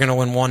 They're going to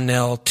win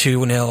 1-0,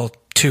 2-0.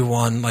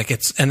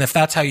 2-1, and if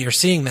that's how you're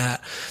seeing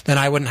that, then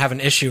I wouldn't have an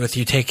issue with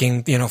you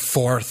taking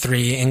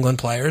 4-3 England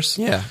players.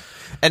 Yeah,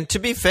 and to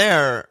be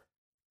fair,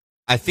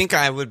 I think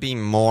I would be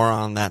more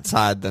on that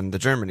side than the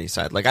Germany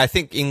side. Like I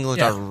think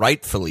England are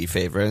rightfully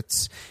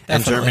favorites,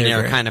 and Germany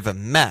are kind of a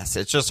mess.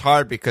 It's just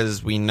hard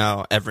because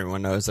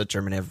everyone knows that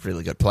Germany have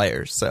really good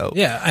players. So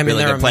yeah, I mean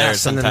they're a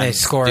mess, and then they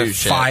score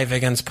 5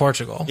 against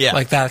Portugal. Yeah,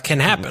 like that can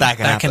happen.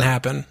 That can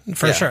happen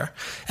for sure.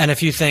 And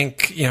if you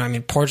think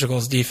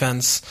Portugal's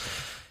defense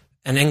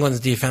and England's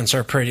defense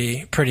are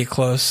pretty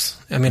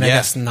close. I mean, I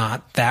guess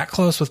not that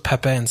close with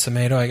Pepe and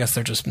Semedo. I guess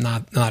they're just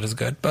not as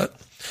good, but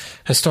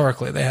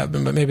historically they have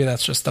been. But maybe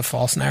that's just a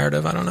false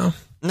narrative. I don't know.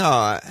 No,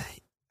 I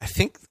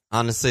think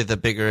honestly the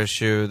bigger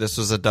issue, this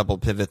was a double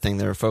pivot thing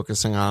they were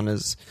focusing on,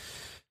 is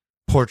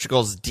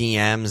Portugal's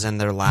DMs and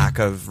their lack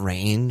of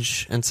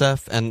range and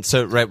stuff. And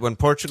so when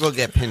Portugal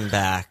get pinned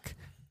back,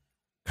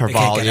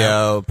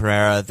 Carvalho,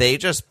 Pereira, they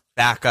just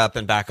back up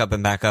and back up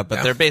and back up,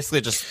 but they're basically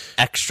just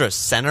extra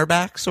center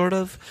back, sort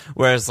of.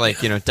 Whereas,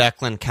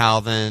 Declan,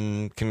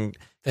 Calvin can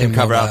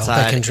cover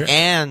outside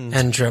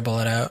and dribble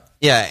it out.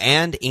 Yeah,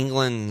 and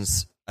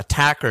England's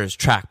attackers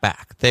track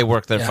back. They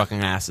work their fucking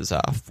asses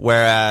off.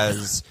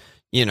 Whereas,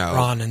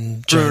 Ron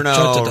and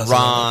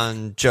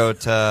Ron,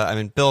 Jota. I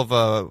mean,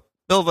 Bilva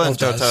and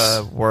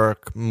Jota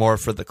work more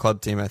for the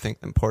club team, I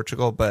think, than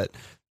Portugal, but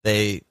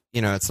they,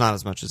 it's not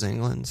as much as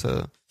England,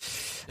 so.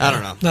 I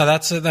don't know. No,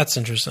 that's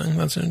interesting.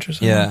 That's an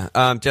interesting.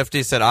 Yeah. Jeff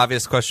D said,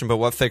 obvious question, but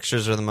what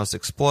fixtures are the most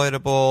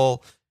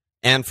exploitable?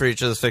 And for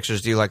each of those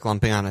fixtures, do you like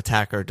lumping on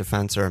attack or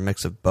defense or a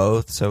mix of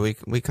both? So we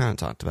kind of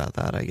talked about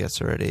that, I guess,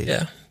 already.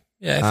 Yeah.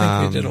 Yeah,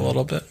 I think we did a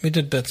little bit. We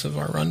did bits of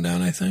our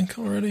rundown, I think,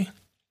 already.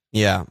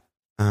 Yeah.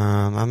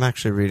 I'm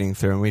actually reading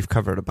through, and we've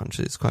covered a bunch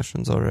of these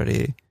questions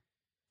already.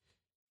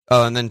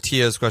 Oh, and then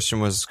Tia's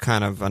question was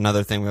kind of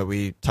another thing that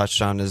we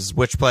touched on, is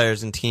which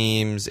players and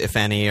teams, if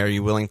any, are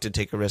you willing to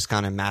take a risk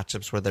on in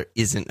matchups where there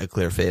isn't a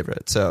clear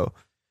favorite? So,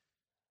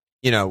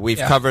 we've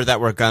covered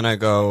that we're going to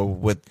go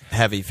with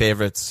heavy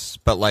favorites,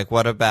 but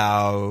what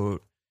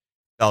about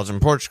Belgium,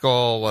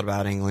 Portugal? What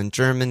about England,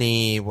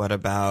 Germany? What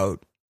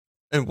about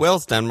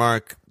Wales,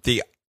 Denmark?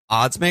 The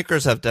odds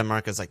makers have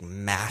Denmark as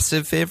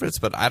massive favorites,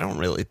 but I don't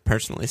really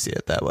personally see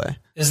it that way.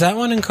 Is that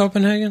one in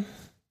Copenhagen?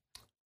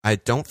 I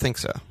don't think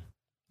so.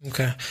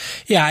 Okay.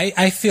 Yeah,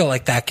 I feel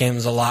like that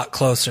game's a lot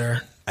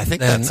closer. I think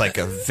that's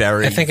a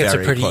very, I think it's a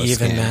pretty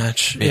even game.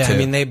 match. Me too. I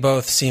mean, they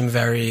both seem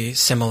very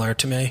similar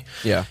to me.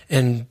 Yeah.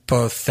 In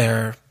both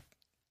their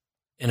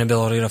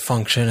inability to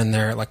function and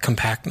their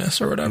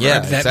compactness or whatever. Yeah,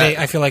 exactly.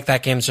 I feel like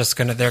that game's just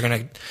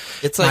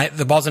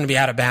the ball's gonna be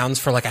out of bounds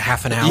for a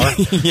half an hour.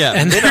 Yeah.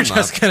 And they're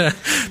just gonna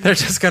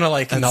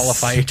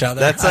nullify each other.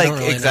 That's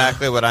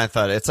exactly what I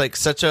thought. It's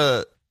such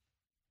a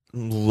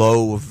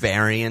low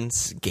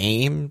variance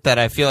game that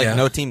I feel like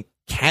no team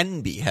can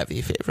be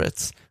heavy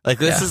favorites.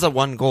 This is a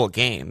 1-goal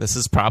game. This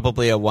is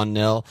probably a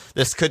 1-0.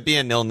 This could be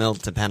a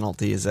 0-0 to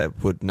penalties.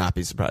 That would not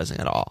be surprising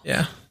at all.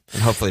 Yeah.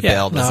 And hopefully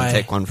Bale doesn't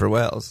take one for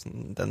Wales,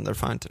 and then they're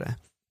fine today.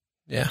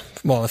 Yeah.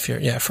 Well, if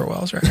you're for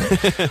Wales,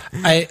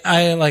 right?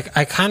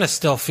 I kind of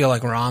still feel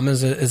like Rom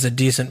is a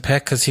decent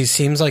pick because he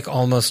seems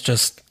almost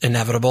just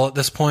inevitable at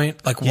this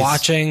point.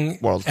 Watching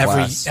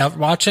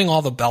watching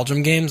all the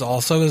Belgium games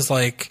also is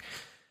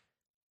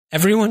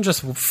everyone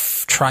just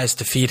tries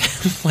to feed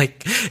him.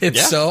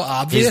 It's so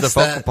obvious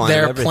that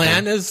their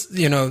plan is,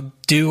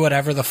 do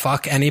whatever the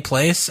fuck any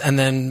place and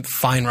then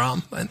find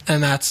Rom.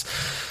 And that's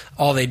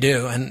all they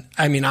do. And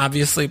I mean,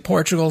 obviously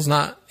Portugal's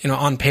not,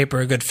 on paper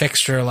a good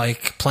fixture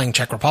playing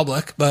Czech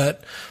Republic,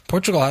 but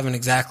Portugal haven't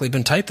exactly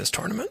been tight this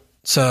tournament.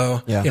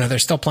 So, they're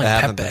still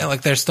playing Pepe.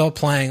 They're still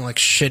playing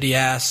shitty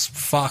ass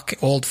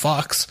old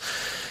fucks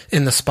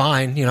in the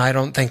spine. I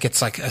don't think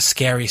it's a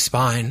scary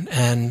spine.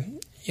 And,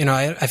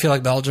 I feel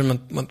like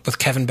Belgium with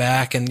Kevin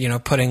back and,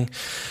 putting the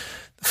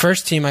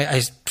first team,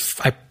 I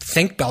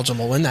think Belgium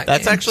will win that game.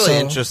 That's actually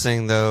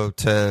interesting, though,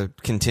 to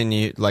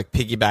continue,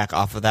 piggyback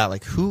off of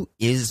that. Who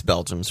is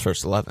Belgium's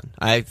first 11?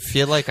 I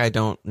feel like I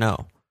don't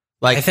know.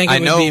 I think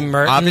it would be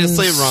Mertens.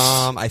 Obviously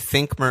Rom. I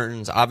think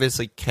Mertens.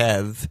 Obviously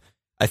Kev.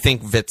 I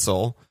think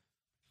Witsel.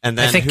 And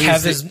then I think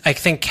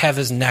Kev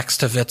is next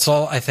to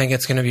Witsel. I think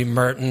it's going to be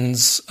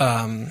Mertens,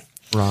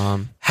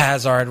 Rom,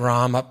 Hazard,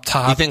 Rom up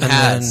top. You think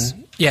Haz?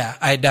 Yeah,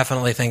 I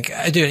definitely think.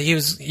 Dude, he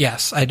was.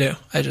 Yes, I do.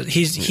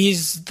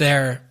 He's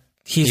their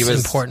he's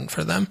important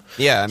for them.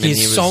 Yeah, I mean, he's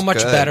he was so much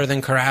good. better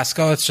than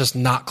Carrasco. It's just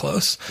not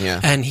close. Yeah.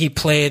 And he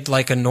played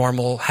like a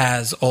normal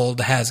has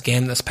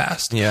game this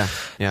past. Yeah,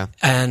 yeah.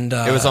 And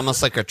it was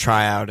almost like a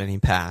tryout, and he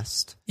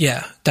passed.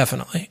 Yeah,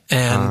 definitely.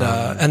 And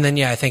then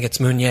I think it's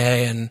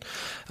Meunier and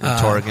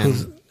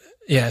Torgan.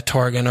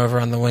 Torgan over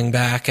on the wing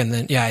back, and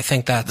then I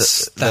think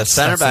that's the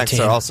center backs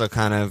are also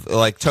kind of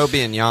like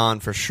Toby and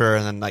Jan for sure,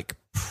 and then like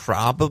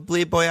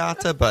probably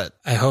Boyata, but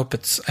I hope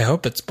it's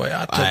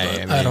Boyata.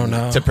 I don't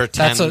know. To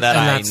pretend that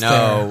I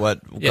know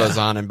what goes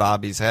on in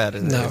Bobby's head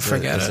is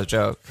a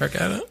joke.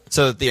 Forget it.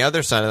 So the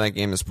other side of that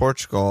game is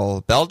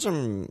Portugal.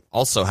 Belgium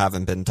also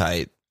haven't been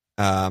tight,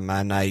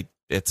 and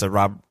it's a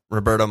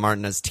Roberto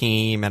Martinez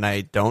team, and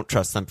I don't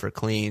trust them for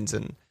cleans.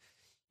 And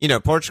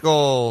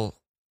Portugal.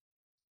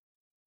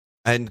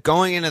 And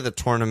going into the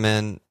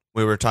tournament,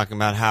 we were talking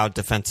about how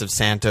defensive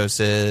Santos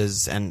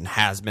is and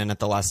has been at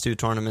the last two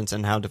tournaments,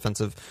 and how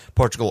defensive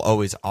Portugal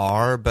always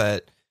are.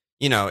 But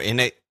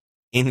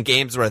in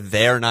games where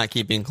they're not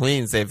keeping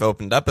cleans, they've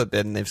opened up a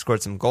bit and they've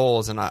scored some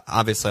goals, and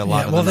obviously a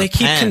lot of them they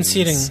keep pens.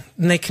 conceding,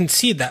 and they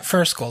concede that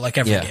first goal like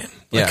every game.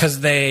 Because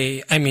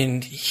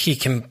he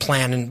can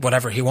plan in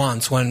whatever he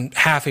wants. When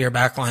half of your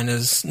backline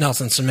is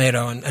Nelson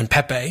Semedo and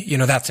Pepe,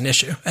 that's an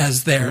issue.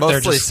 As they're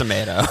mostly just,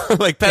 Semedo.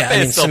 Like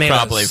Pepe is still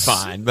probably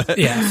fine, but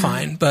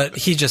fine. But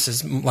he just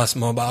is less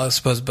mobile, I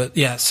suppose. But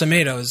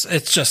Semedo's,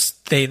 it's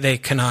just they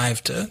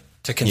connive to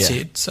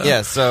concede.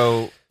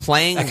 So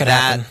playing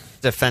that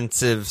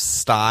defensive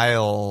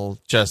style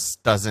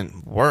just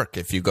doesn't work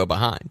if you go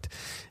behind.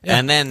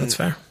 And then that's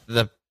fair.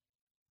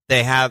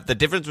 They have the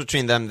difference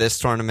between them this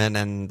tournament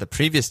and the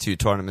previous two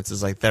tournaments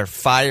is like their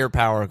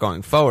firepower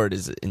going forward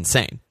is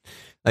insane.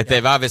 Like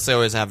they've obviously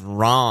always have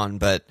Ron,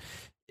 but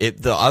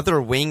the other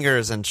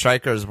wingers and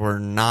strikers were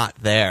not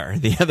there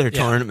the other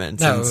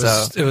tournaments. No,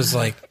 it was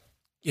like,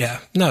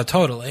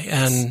 totally.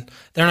 And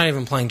they're not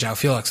even playing João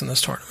Felix in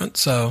this tournament.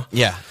 So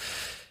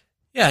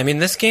yeah, I mean,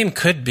 this game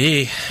could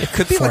be... It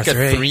could be like a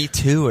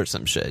 3-2 or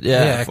some shit.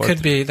 Yeah, it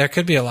could be. There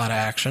could be a lot of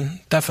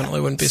action.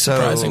 Definitely wouldn't be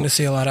surprising to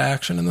see a lot of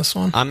action in this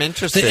one. I'm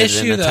interested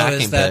in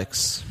attacking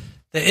picks.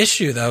 The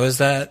issue, though, is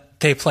that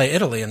they play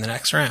Italy in the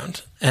next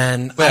round.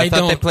 And I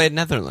thought they played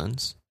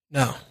Netherlands.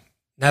 No.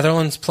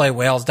 Netherlands play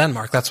Wales,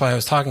 Denmark. That's why I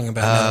was talking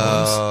about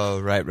Netherlands. Oh,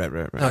 right.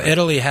 No,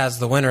 Italy has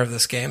the winner of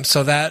this game.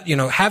 So that,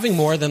 having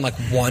more than like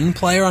one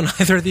player on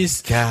either of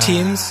these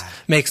teams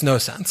makes no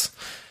sense.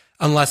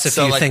 Unless if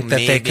you think that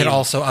they could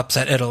also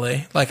upset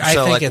Italy. I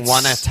think it's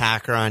one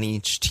attacker on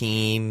each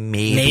team,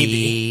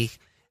 maybe.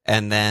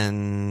 And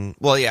then,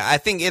 I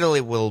think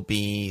Italy will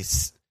be,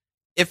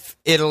 if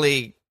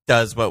Italy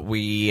does what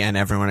we and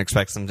everyone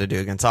expects them to do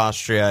against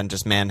Austria and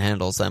just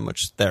manhandles them,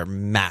 which they're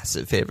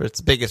massive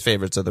favorites, biggest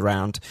favorites of the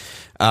round,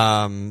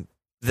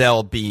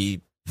 they'll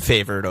be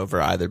favored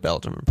over either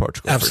Belgium or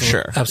Portugal for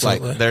sure.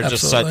 Absolutely. They're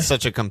just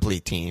such a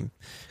complete team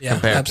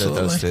compared to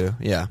those two.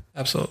 Yeah.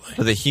 Absolutely.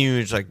 With a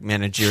huge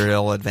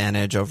managerial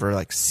advantage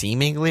over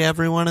seemingly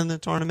everyone in the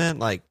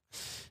tournament. I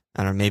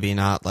don't know, maybe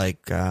not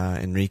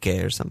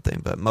Enrique or something,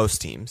 but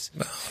most teams.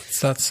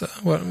 That's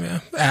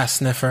ass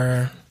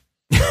sniffer.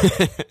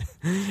 I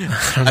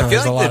don't know,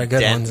 there's a lot of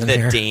good ones in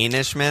here. The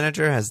Danish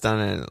manager has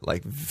done a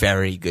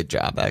very good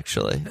job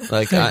actually.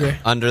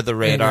 Under the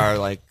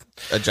radar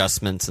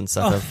adjustments and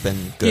stuff have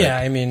been good. Yeah,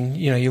 I mean,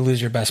 you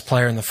lose your best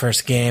player in the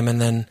first game, and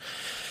then,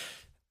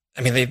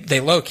 I mean, they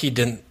low-key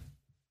didn't.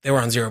 They were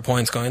on 0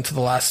 points going into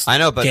the last game. I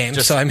know, but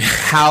just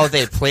how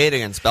they played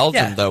against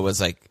Belgium, though,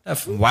 was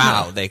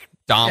wow, they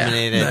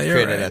dominated,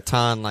 created a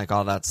ton,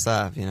 all that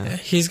stuff, Yeah,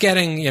 he's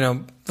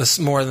getting, this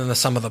more than the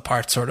sum of the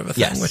parts sort of a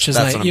thing, which is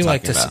nice. You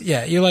like to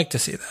see, you like to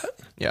see that.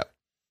 Yep.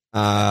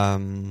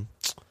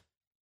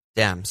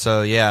 Damn.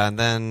 So, and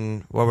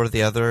then what were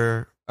the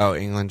other... Oh,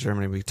 England,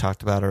 Germany, we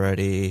talked about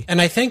already. And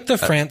I think the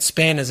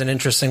France-Spain is an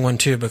interesting one,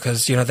 too,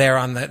 because,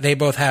 they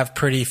both have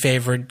pretty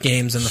favored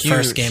games in the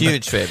first game.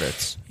 Huge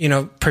favorites.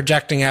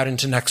 Projecting out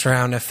into next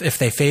round, if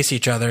they face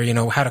each other,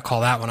 how to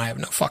call that one, I have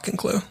no fucking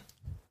clue.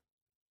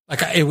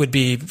 It would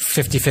be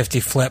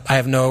 50-50 flip. I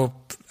have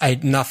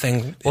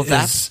nothing. Well,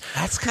 that's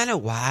kind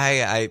of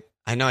why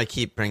I know I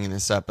keep bringing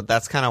this up, but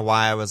that's kind of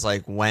why I was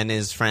when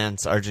is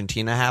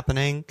France-Argentina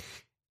happening?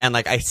 And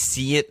I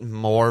see it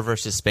more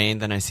versus Spain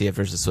than I see it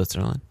versus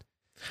Switzerland.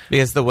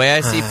 Because the way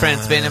I see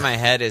France, Spain in my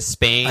head is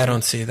Spain. I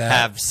don't see that.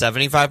 Have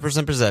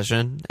 75%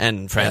 possession,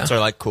 and France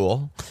are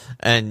cool.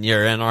 And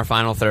you're in our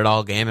final third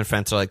all game, and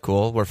France are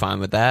cool. We're fine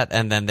with that.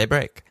 And then they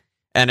break.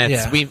 And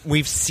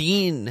we've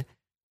seen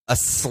a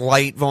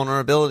slight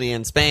vulnerability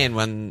in Spain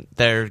when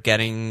they're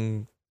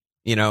getting,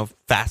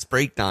 fast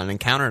breakdown and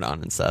countered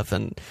on and stuff.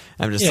 And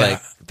I'm just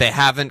they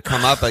haven't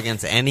come up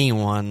against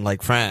anyone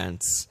like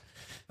France.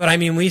 But I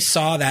mean, we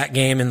saw that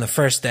game in the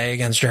first day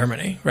against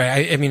Germany,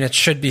 right? I mean, it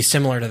should be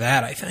similar to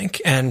that, I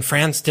think. And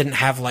France didn't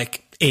have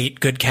 8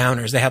 good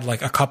counters. They had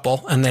a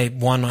couple, and they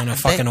won on a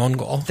fucking own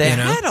goal. They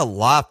had a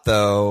lot,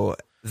 though,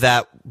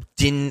 that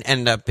didn't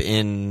end up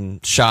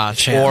in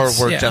shots or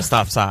were just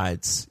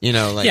offsides.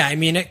 I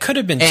mean, it could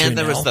have been 2-0. And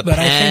there was the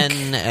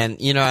pen, and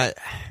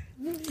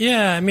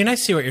Yeah, I mean, I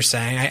see what you're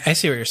saying. I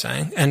see what you're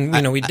saying. And,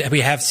 you know,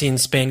 we have seen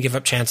Spain give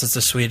up chances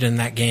to Sweden in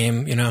that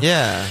game, you know.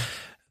 Yeah.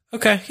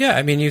 Okay, yeah,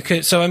 I mean, you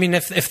could... So, I mean,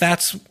 if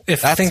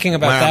thinking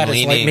about that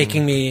is like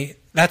making me...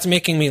 That's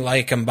making me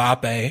like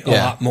Mbappe a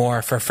lot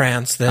more for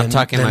France than, I'm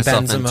talking than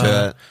myself Benzema,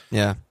 into it.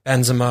 Yeah.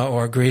 Benzema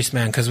or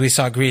Griezmann, because we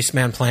saw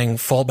Griezmann playing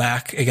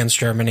fullback against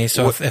Germany.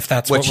 So if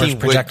that's what we're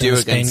projecting in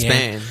the Spain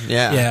game,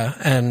 yeah,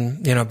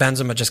 and you know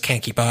Benzema just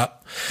can't keep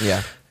up.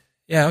 Yeah.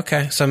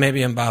 Okay. So maybe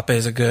Mbappe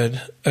is a good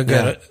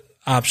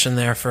option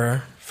there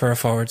for a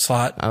forward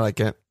slot. I like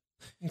it.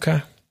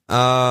 Okay.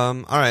 All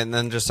right, and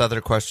then just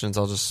other questions.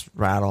 I'll just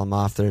rattle them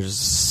off. There's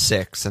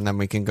 6, and then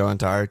we can go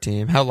into our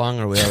team. How long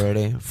are we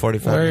already?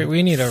 45.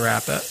 We need to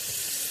wrap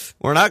it.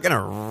 We're not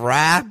gonna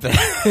wrap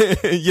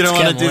it. You don't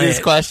want to do these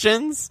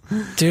questions,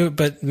 dude.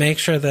 But make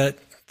sure that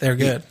they're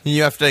good.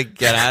 You have to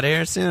get out of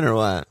here soon, or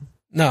what?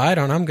 No, I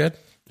don't. I'm good.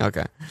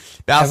 Okay.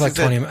 I have like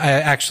 20.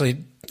 I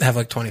actually have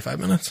like 25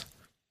 minutes.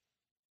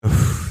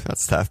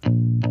 That's tough.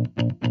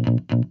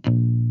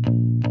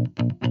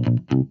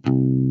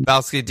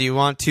 Balsky, do you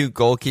want 2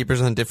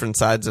 goalkeepers on different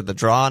sides of the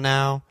draw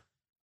now?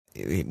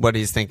 What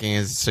he's thinking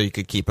is so you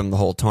could keep him the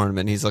whole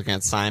tournament. He's looking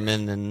at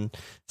Simon and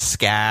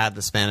Scad,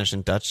 the Spanish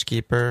and Dutch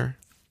keeper.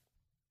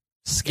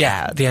 Scad.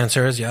 Yeah, the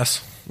answer is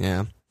yes.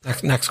 Yeah.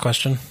 Next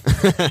question.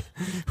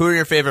 Who are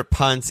your favorite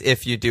punts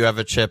if you do have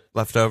a chip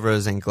left over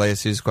is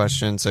Inglesu's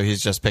question. So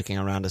he's just picking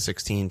around a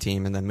 16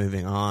 team and then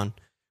moving on.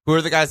 Who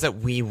are the guys that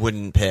we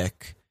wouldn't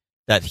pick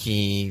that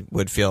he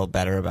would feel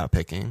better about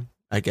picking?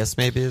 I guess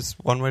maybe is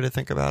one way to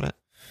think about it.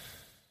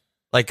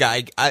 Like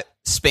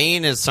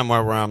Spain is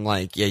somewhere where I'm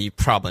like, yeah, you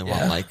probably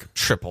want like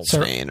triple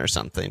Spain or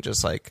something.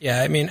 Just like,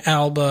 yeah, I mean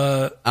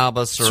Alba,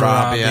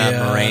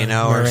 Sarabia,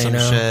 Moreno or some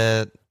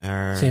shit.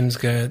 Or, seems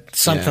good.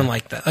 Something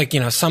like that. Like, you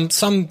know, some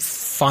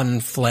fun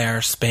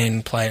flair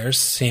Spain players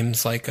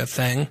seems like a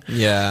thing.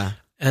 Yeah.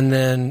 And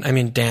then, I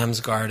mean,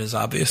 Damsgaard is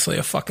obviously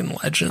a fucking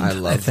legend. I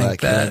love that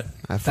kid.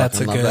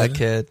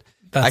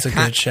 That's a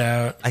good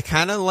shout. I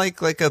kind of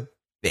like a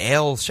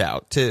Bale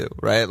shout too,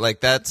 right?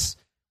 Like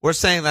we're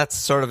saying that's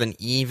sort of an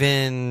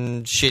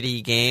even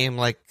shitty game.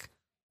 Like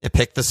you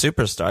pick the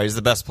superstar. He's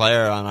the best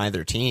player on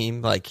either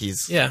team. Like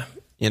he's,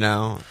 you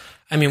know.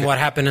 I mean, what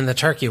happened in the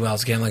Turkey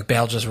Wales game? Like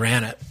Bale just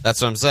ran it.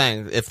 That's what I'm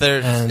saying. If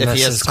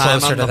he has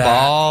time on the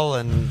ball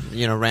and,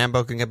 you know,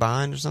 Rambo can get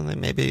behind or something,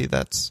 maybe he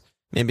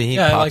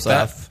pops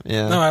off.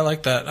 Yeah. No, I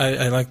like that.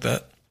 I like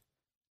that.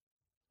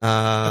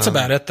 That's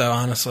about it, though.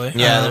 Honestly,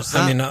 yeah.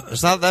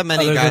 There's not that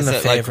many guys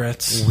that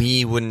favorites. Like,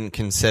 we wouldn't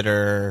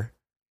consider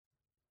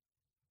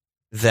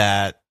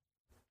that.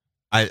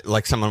 I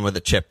like someone with a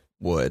chip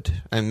would,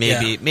 and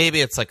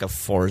maybe it's like a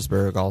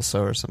Forsberg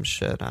also or some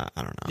shit. I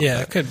don't know.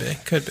 Yeah, it could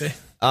be.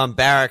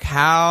 Barak,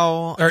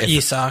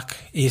 Isak?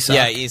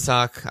 Yeah,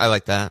 Isak. I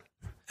like that.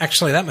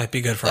 Actually, that might be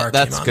good for our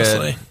team.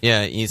 Honestly, good.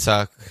 Yeah,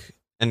 Isak.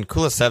 And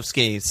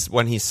Kulusevski,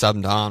 when he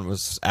subbed on,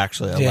 was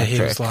actually electric. Yeah,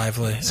 he was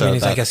lively. So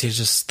I guess he's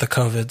just the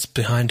COVID's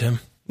behind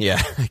him.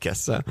 Yeah, I guess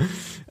so.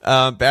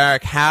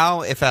 Barak,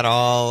 how, if at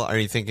all, are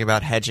you thinking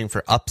about hedging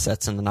for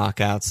upsets in the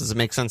knockouts? Does it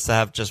make sense to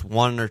have just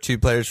 1 or 2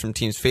 players from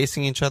teams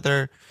facing each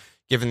other,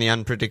 given the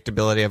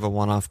unpredictability of a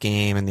one-off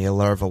game and the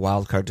allure of a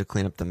wild card to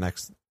clean up the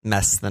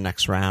mess the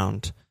next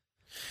round?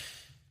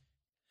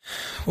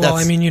 Well,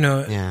 I mean, you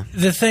know,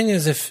 the thing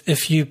is,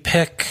 if you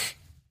pick...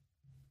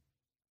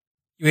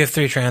 We have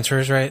 3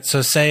 transfers, right?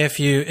 So say if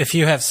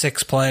you have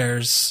 6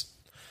 players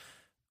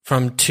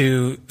from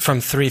 3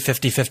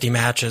 50-50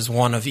 matches,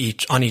 1 of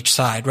each on each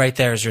side, right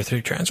there is your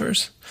 3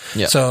 transfers.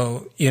 Yeah.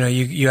 So, you know,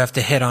 you have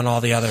to hit on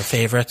all the other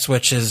favorites,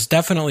 which is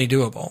definitely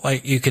doable.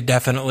 Like you could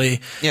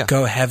definitely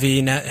go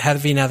heavy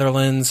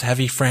Netherlands,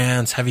 heavy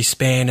France, heavy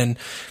Spain, and,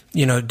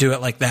 you know, do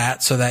it like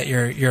that so that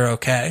you're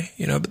okay.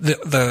 You know,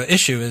 the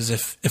issue is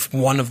if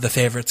one of the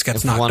favorites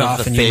gets knocked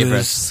off and you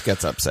lose,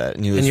 gets upset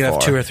and you have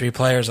 2 or 3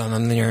 players on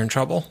them, then you're in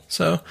trouble.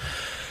 So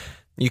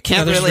you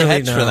can't really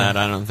hedge for that.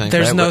 I don't think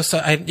there's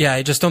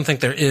I just don't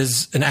think there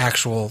is an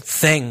actual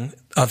thing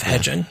of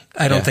hedging.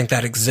 I don't think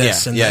that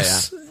exists in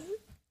this.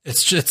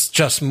 It's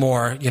just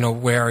more, you know,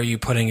 where are you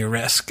putting your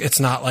risk? It's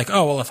not like,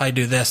 oh, well, if I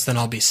do this, then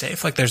I'll be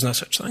safe. Like, there's no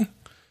such thing.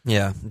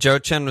 Yeah. Joe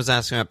Chen was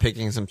asking about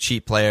picking some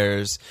cheap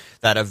players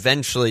that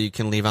eventually you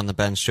can leave on the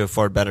bench to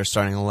afford better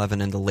starting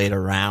 11 in the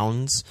later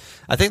rounds.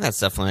 I think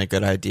that's definitely a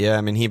good idea.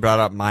 I mean, he brought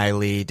up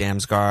Miley,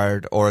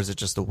 Damsgaard, or is it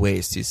just a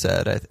waste, he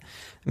said.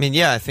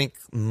 I think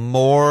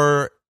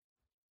more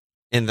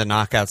in the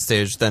knockout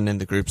stage than in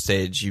the group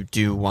stage, you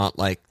do want,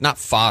 like, not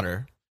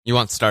fodder. You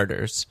want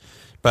starters.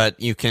 But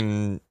you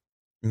can...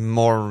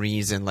 more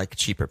reason like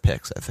cheaper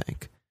picks, I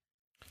think.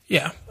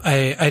 Yeah,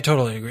 I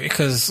totally agree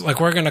because like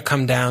we're going to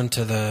come down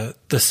to the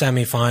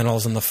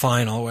semifinals and the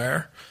final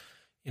where,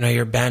 you know,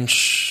 your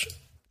bench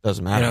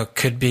doesn't matter. You know,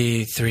 could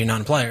be 3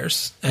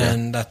 non-players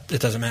and that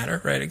it doesn't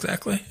matter, right?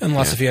 Exactly,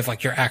 unless if you have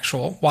like your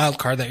actual wild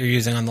card that you're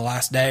using on the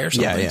last day or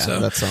something. So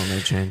that's the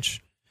only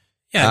change.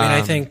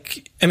 Yeah,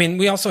 I mean,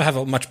 we also have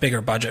a much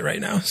bigger budget right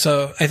now.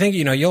 So I think,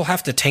 you'll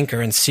have to tinker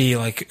and see,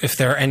 like,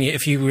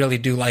 if you really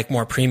do like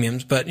more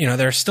premiums. But,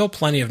 there are still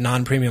plenty of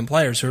non-premium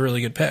players who are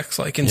really good picks.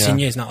 Like,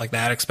 Insigne is not like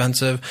that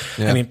expensive.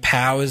 Yeah. I mean,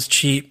 Pau is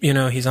cheap.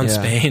 He's on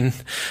Spain.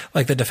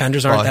 Like, the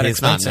defenders aren't that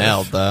expensive.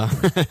 He's not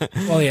nailed,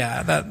 though. Well,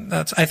 yeah,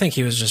 that's, I think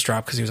he was just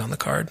dropped because he was on the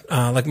card.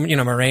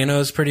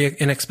 Moreno's pretty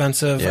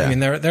inexpensive. Yeah. I mean,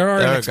 there are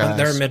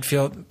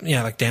midfield.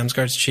 Yeah, like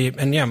Damsgaard's cheap.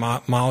 And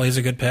Molly's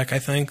a good pick, I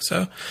think.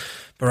 So.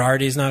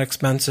 Berardi's not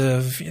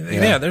expensive.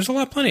 Yeah, there's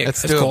plenty.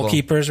 His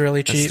goalkeeper's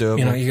really cheap.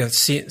 You got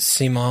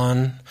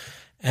Simon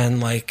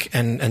and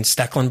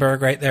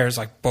Stecklenburg right there is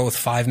like both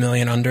 5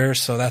 million under,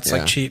 so that's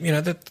like cheap.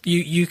 That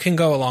you can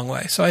go a long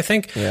way. So I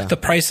think the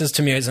prices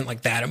to me isn't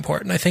like that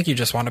important. I think you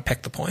just want to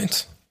pick the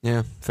points.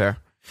 Yeah, fair.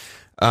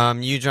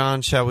 You,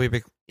 John, shall we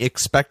be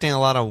expecting a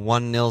lot of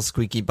 1-0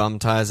 squeaky bum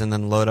ties and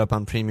then load up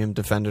on premium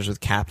defenders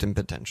with captain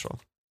potential?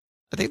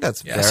 I think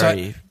that's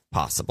very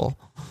possible.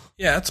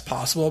 Yeah, it's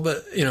possible,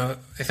 but I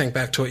think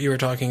back to what you were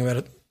talking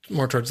about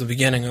more towards the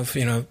beginning of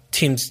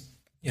teams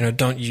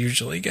don't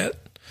usually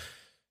get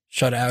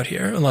shut out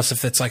here unless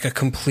if it's like a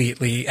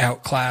completely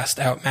outclassed,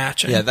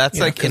 outmatching. Yeah, that's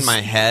like in my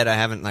head. I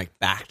haven't like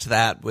backed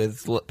that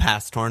with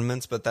past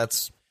tournaments, but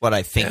that's what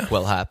I think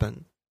will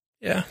happen.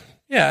 Yeah,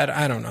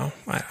 I don't know.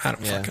 I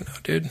don't fucking know,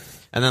 dude.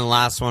 And then the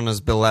last one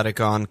was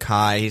Billetico on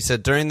Kai. He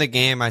said, during the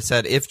game, I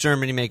said, if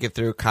Germany make it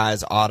through,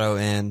 Kai's auto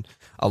in.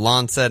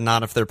 Alon said,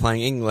 not if they're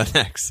playing England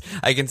next.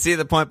 I can see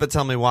the point, but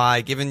tell me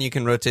why. Given you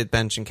can rotate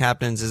bench and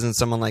captains, isn't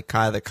someone like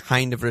Kai the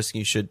kind of risk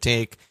you should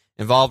take?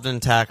 Involved in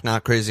attack,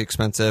 not crazy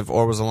expensive.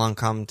 Or was Alon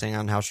commenting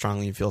on how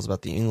strongly he feels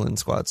about the England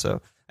squad? So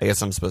I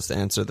guess I'm supposed to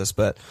answer this,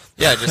 but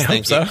yeah, I just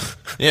think so.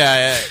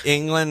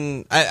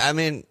 England. I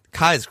mean,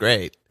 Kai's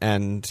great,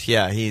 and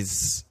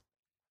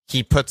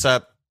he puts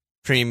up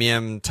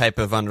premium type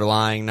of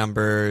underlying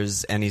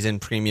numbers, and he's in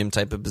premium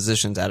type of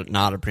positions at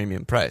not a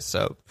premium price.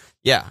 So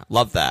yeah,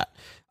 love that.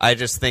 I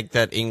just think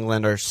that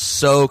England are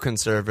so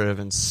conservative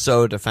and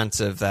so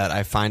defensive that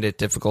I find it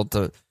difficult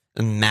to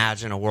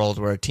imagine a world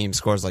where a team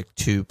scores like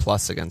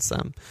 2+ against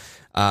them.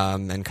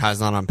 And Kai's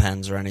not on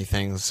pens or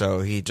anything, so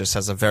he just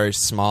has a very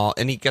small,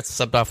 and he gets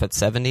subbed off at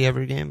 70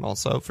 every game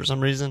also for some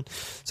reason.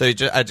 So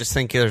I just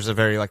think there's a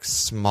very like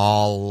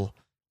small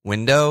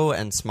window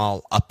and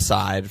small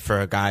upside for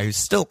a guy who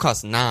still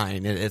costs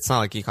 9. It's not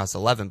like he costs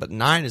 11, but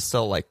 9 is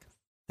still like,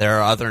 there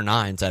are other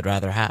 9s I'd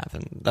rather have,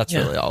 and that's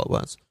really all it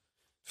was.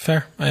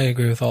 Fair. I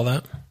agree with all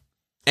that.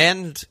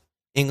 And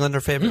England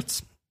are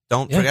favorites.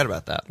 Don't forget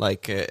about that.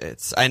 Like,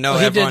 it's, I know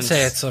he everyone's... did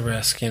say it's a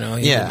risk, He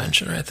did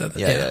mention right there.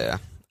 Yeah.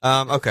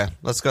 Okay,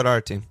 let's go to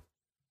our team.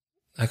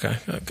 Okay,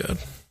 good.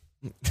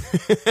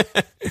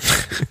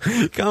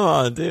 Come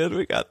on, dude,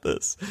 we got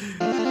this.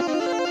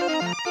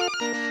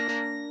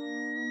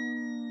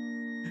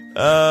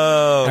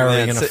 Oh, how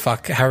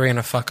are we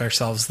gonna fuck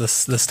ourselves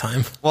this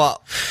time?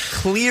 Well,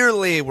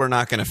 clearly we're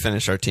not gonna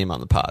finish our team on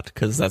the pod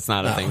because that's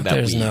not a thing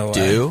that we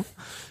do.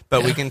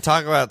 But we can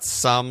talk about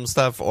some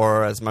stuff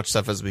or as much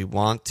stuff as we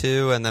want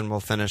to, and then we'll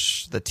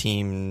finish the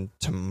team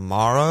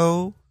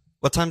tomorrow.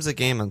 What time's the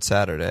game on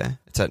Saturday?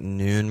 It's at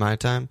noon my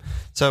time.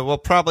 So we'll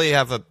probably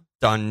have a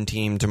done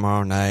team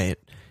tomorrow night,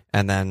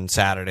 and then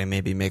Saturday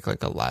maybe make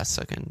like a last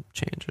second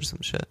change or some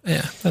shit.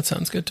 Yeah, that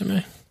sounds good to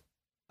me.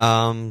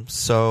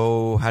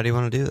 So how do you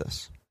want to do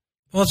this?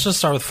 Well, let's just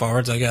start with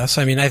forwards, I guess.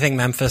 I mean, I think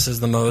Memphis is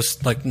the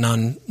most like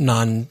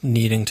non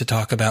needing to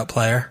talk about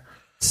player.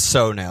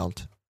 So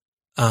nailed.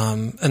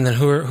 And then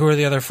who are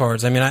the other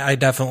forwards? I mean, I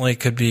definitely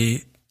could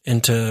be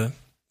into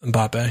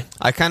Mbappe.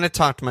 I kind of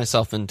talked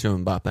myself into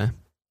Mbappe.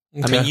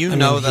 Okay. I mean,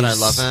 that I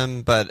love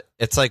him, but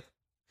it's like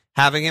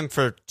having him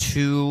for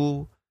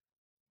 2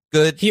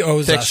 good He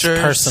owes fixtures.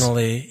 Us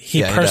personally.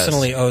 He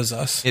personally owes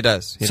us. He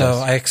does.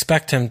 I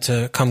expect him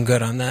to come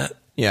good on that.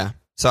 Yeah.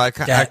 So I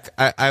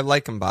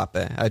like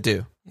Mbappe. I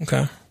do.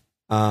 Okay.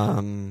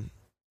 And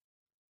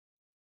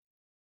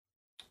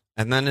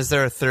then is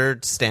there a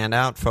third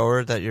standout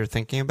forward that you're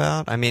thinking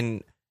about? I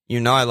mean,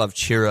 I love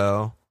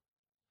Chiro.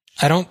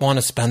 I don't want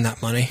to spend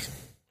that money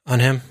on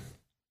him.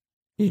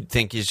 You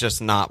think he's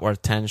just not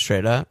worth 10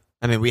 straight up?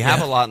 I mean, we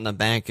have a lot in the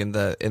bank in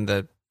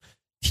the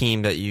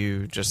team that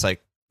you just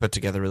like put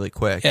together really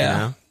quick.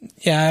 Yeah.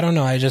 Yeah, I don't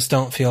know. I just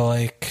don't feel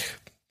like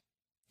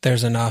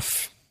there's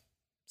enough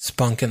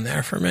spunk in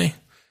there for me.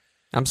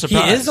 I'm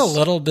surprised. He is a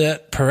little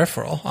bit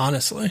peripheral,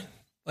 honestly.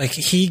 Like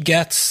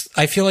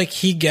I feel like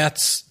he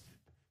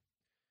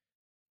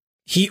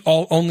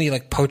only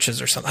like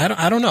poaches or something.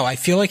 I don't know. I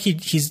feel like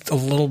he's a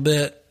little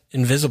bit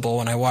invisible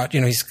when I watch.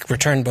 He's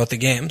returned both the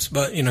games,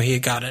 but he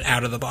got it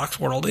out of the box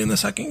worldy in the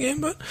second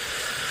game. But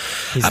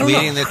he's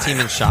leading the team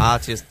in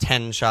shots. He has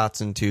 10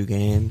 shots in 2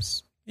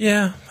 games.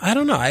 Yeah, I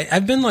don't know.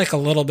 I've been like a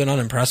little bit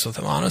unimpressed with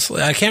him,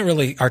 honestly. I can't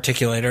really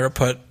articulate it or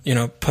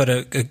put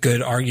a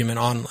good argument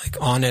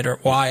on it or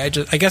why. I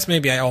guess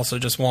maybe I also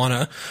just want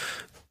to.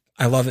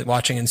 I love it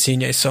watching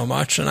Insigne so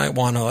much, and I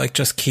want to like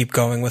just keep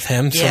going with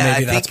him. So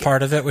maybe that's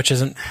part of it, which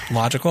isn't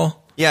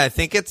logical. Yeah, I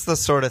think it's the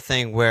sort of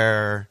thing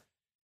where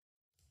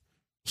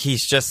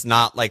he's just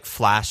not like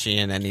flashy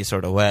in any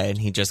sort of way, and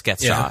he just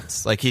gets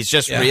shots. Like he's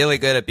just really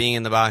good at being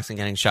in the box and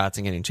getting shots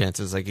and getting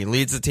chances. Like he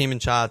leads the team in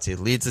shots, he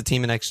leads the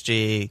team in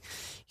XG.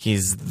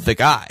 He's the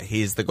guy.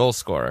 He's the goal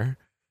scorer.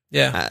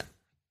 Yeah.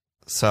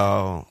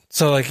 So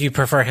like you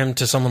prefer him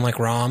to someone like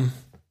Rom?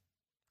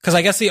 Because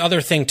I guess the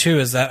other thing too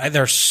is that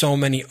there are so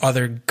many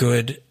other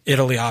good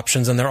Italy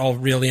options, and they're all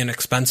really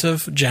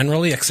inexpensive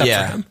generally, except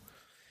for him.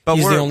 But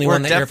he's the only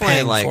one that you're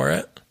paying like, for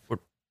it.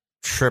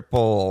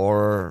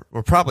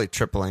 We're probably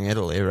tripling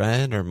Italy,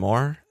 right? Or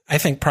more? I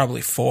think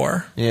probably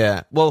 4.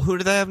 Yeah. Well, who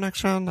do they have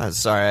next round?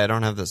 Sorry, I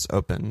don't have this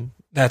open.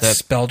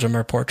 That's Belgium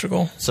or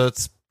Portugal. So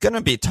it's going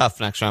to be tough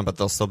next round, but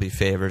they'll still be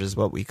favored, is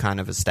what we kind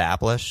of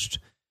established.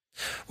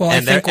 Well,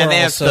 I think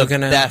we're also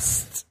going to...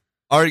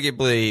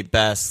 arguably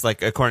best,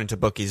 like according to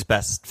bookies,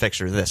 best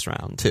fixture this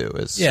round, too,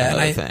 is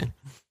another thing.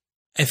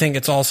 I think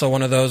it's also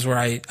one of those where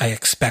I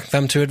expect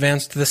them to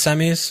advance to the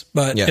semis,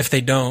 but if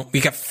they don't,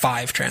 we get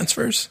 5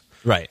 transfers.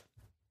 Right.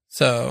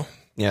 So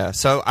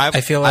so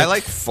I feel like I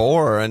like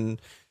 4,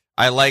 and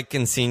I like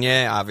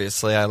Insigne,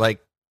 obviously. I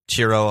like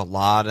Chiro a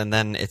lot, and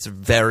then it's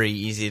very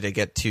easy to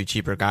get 2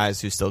 cheaper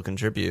guys who still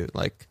contribute.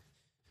 Like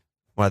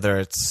whether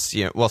it's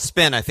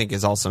Spin, I think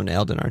is also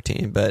nailed in our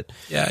team, but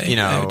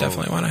I would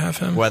definitely want to have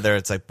him. Whether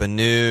it's like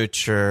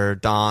Banucci or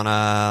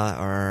Donna,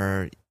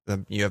 or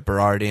you have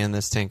Berardi in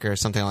this tinker,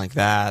 something like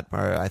that.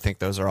 Or I think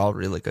those are all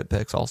really good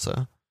picks,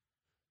 also.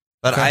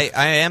 But I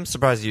am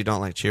surprised you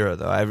don't like Chiro,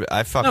 though. I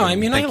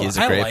think he's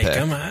a great pick.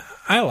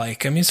 I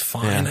like him. He's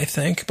fine, I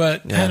think.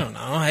 But I don't know.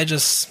 I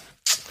don't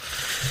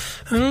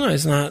know.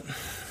 He's not...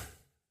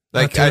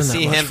 Like, I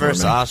see him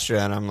versus Austria,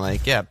 and I'm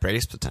like,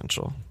 Brady's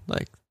potential.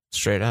 Like,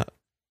 straight up.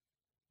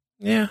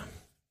 Yeah.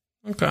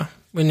 Okay.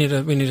 We need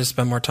to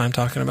spend more time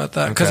talking about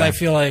that. Because I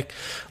feel like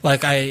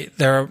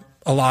there are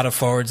a lot of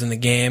forwards in the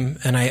game,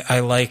 and I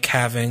like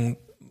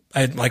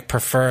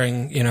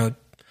preferring,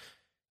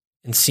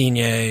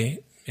 Insigne...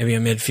 maybe a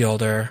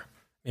midfielder,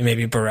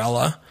 maybe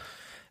Barella,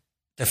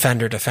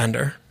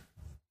 defender,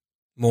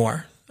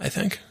 more, I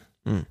think.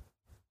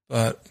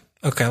 But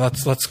okay,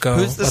 let's go.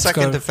 Who's the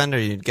second defender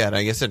you'd get?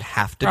 I guess it'd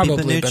have to be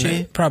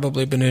Bonucci.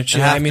 Probably Bonucci.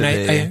 I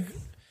mean,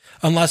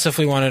 unless if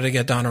we wanted to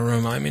get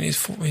Donnarumma. I mean, he's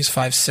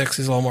 5'6".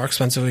 He's a little more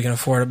expensive. We can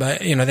afford it, but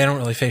they don't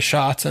really face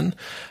shots, and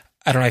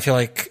I don't know. I feel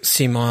like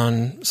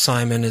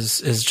Simon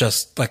is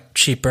just like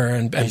cheaper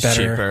and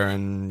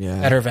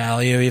better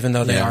value, even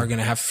though they are going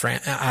to have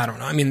France. I don't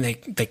know. I mean, they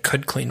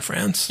could clean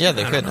France. Yeah,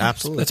 they could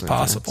absolutely. It's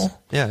possible.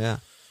 France.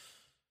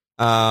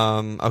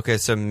 Yeah. Okay,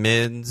 so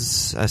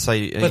mids. I saw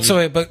you.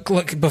 But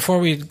look, before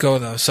we go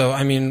though, so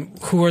I mean,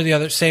 who are the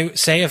other? Say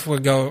if we're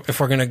going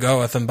to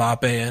go with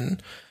Mbappe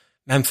and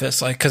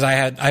Memphis, like, because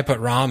I put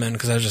Rom in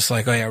because I was just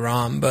like,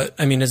 Rom. But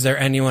I mean, is there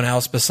anyone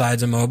else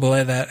besides Immobile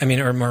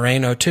or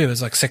Moreno too?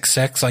 Is like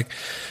 6'6". Like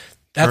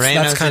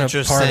that's kind of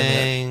part of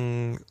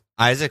it.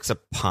 Isaac's a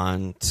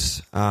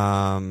punt.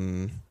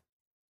 I'm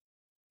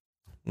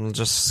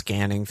just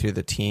scanning through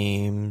the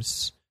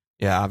teams.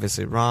 Yeah,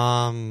 obviously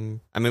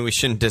Rom. I mean, we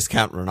shouldn't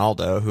discount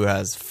Ronaldo, who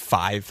has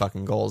 5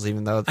 fucking goals,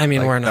 even though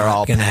we're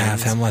not going to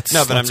have him. I'm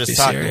just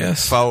talking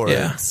serious.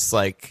 Forwards.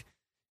 Like,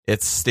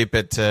 it's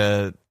stupid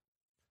to.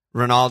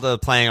 Ronaldo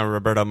playing a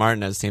Roberto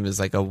Martinez team is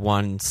like a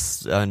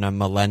once in a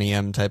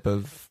millennium type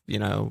of,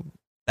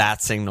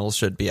 bat signals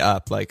should be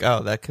up. Like,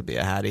 oh, that could be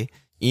a Hattie.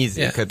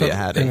 Easy, could be a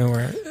Hattie. I mean,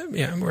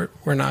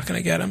 we're not going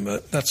to get him,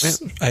 but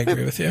I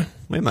agree with you.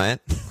 We might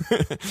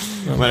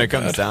when it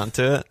comes down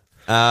to it.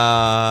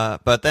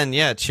 But then,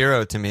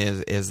 Chiro to me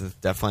is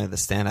definitely the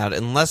standout.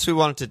 Unless we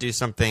wanted to do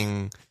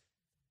something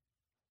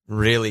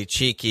really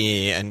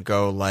cheeky and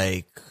go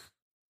like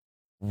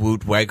Wout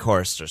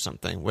Weghorst or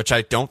something, which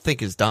I don't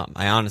think is dumb.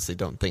 I honestly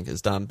don't think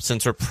is dumb,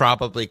 since we're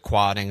probably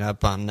quadding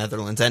up on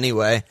Netherlands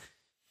anyway.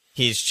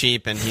 He's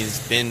cheap and he's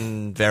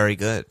been very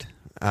good.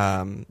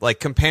 Like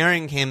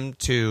comparing him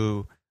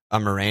to a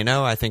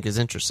Moreno, I think is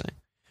interesting,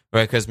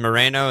 right? Because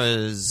Moreno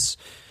is,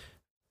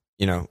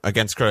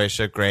 against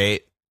Croatia,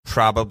 great,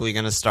 probably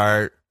going to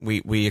start.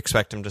 We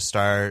expect him to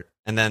start,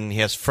 and then he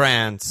has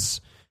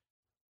France.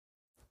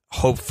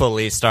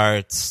 Hopefully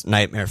starts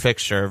nightmare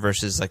fixture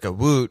versus like a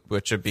Woot,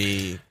 which would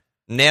be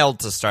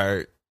nailed to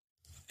start.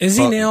 Is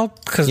he nailed?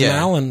 Because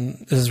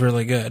Malen is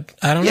really good.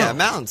 I don't know. Yeah,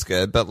 Malen's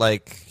good, but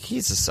like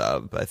he's a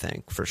sub, I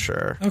think, for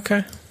sure.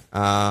 Okay.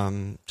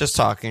 Just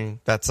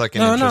talking. That's like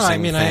an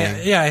interesting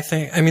thing. I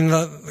think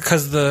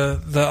because the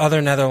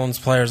other Netherlands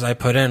players I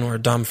put in were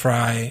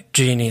Dumfries,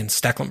 Genie, and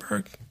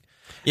Stecklenburg.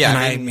 Yeah,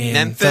 I mean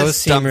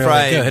Memphis,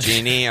 Dumfries, and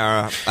Genie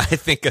are, I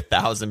think,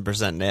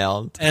 1,000%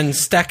 nailed. And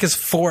Steck is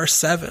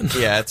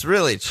 4.7. Yeah, it's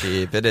really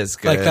cheap. It is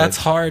good. Like, that's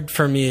hard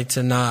for me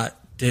to not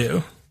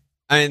do.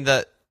 I mean,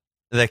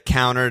 the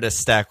counter to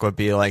Steck would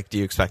be like, do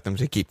you expect them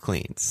to keep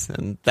cleans?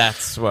 And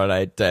that's what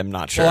I'm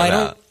not sure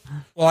about.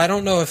 I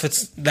don't know if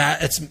it's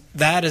that.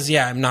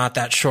 I'm not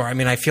that sure. I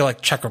mean, I feel like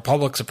Czech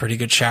Republic's a pretty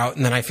good shout,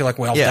 and then I feel like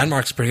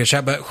Denmark's a pretty good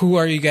shout. But who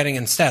are you getting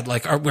instead?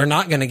 Like, we're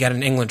not going to get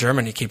an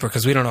England-Germany keeper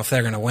because we don't know if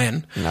they're going to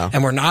win. No.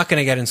 And we're not going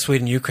to get an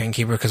Sweden-Ukraine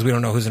keeper because we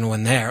don't know who's going to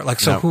win there.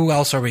 Like, so who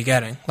else are we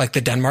getting? Like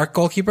the Denmark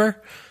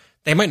goalkeeper?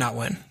 they might not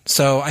win.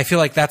 So I feel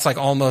like that's like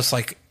almost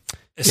like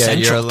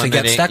essential to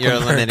get Stecklenburg. You're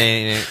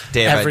eliminating it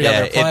day every by day.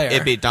 Other player.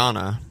 It'd be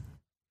Donna.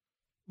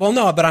 Well,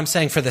 no, but I'm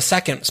saying for the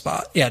second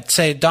spot. Yeah,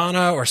 say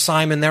Donna or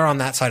Simon, they're on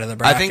that side of the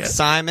bracket. I think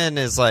Simon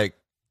is like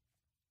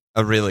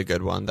a really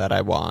good one that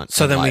I want.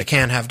 So then we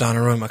can't have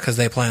Donnarumma because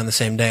they play on the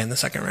same day in the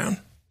second round.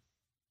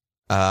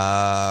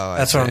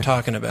 That's what I'm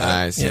talking about.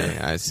 I see. Yeah.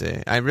 I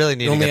see. I really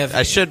need to get.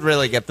 I should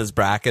really get this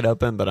bracket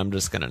open, but I'm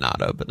just gonna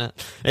not open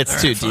it. It's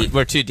too deep.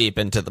 We're too deep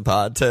into the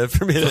pod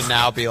for me to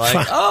now be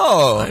like,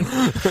 fine.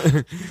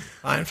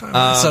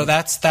 So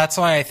that's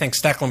why I think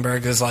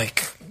Stecklenburg is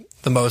like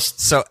the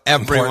most. So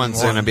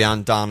everyone's gonna be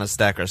on Donna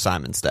Steck or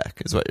Simon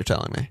Steck, is what you're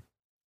telling me.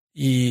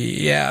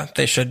 Yeah,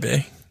 they should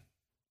be.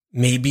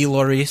 Maybe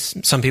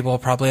Lloris. Some people will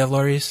probably have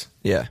Lloris.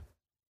 Yeah,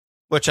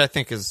 which I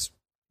think is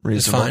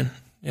reasonable. It's fine.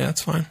 Yeah,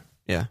 it's fine.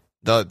 Yeah.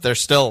 They're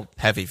still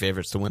heavy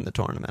favorites to win the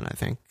tournament, I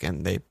think,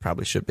 and they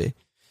probably should be.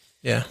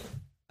 Yeah.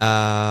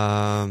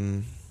 Are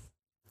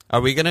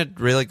we going to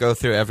really go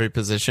through every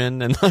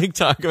position and like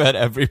talk about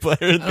every player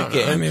in the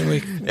game? I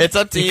mean, it's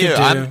up to you.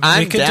 I'm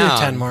down.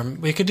 Do 10 more.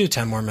 We could do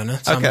 10 more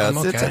minutes. Okay, I'm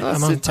okay.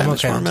 Let's do 10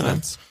 more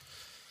minutes.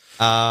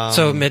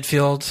 So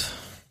midfield.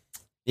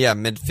 Yeah,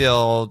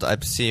 midfield. I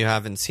see you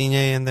have Insigne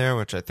in there,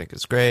 which I think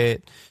is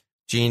great.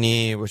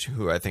 Genie,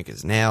 who I think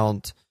is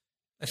nailed.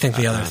 I think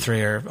the other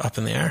three are up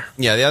in the air.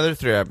 Yeah, the other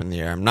three are up in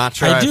the air. I'm not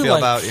sure how I feel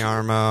about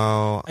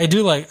Yarmo.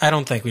 I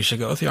don't think we should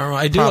go with Yarmo.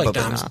 I do like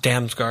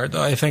Damsgaard,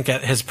 though. I think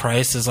at his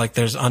price is like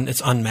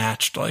it's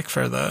unmatched, like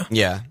for the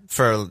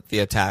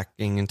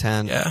attacking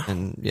intent.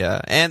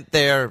 Yeah. And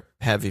they're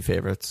heavy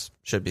favorites,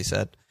 should be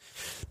said.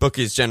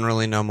 Bookies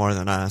generally know more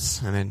than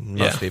us. I mean,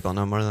 most people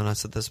know more than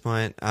us at this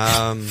point.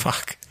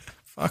 Fuck,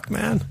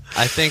 man.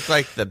 I think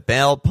like the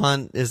Bale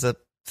punt is a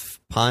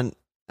punt.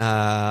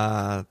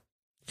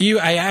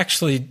 I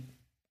actually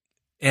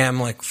am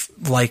like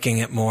liking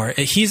it more.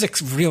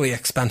 He's really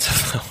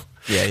expensive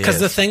though. Yeah, because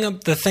the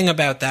thing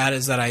about that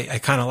is that I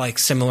kind of like,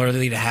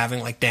 similarly to having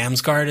like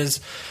Damsgaard,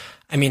 is,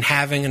 I mean,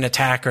 having an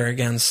attacker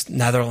against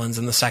Netherlands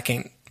in the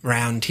second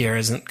round here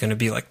isn't going to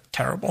be like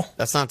terrible.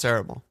 That's not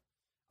terrible.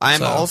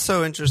 I'm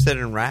also interested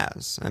in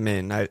Raz. I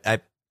mean,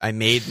 I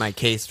made my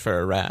case for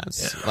a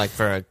Raz, like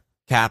for a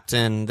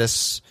captain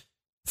this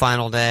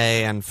final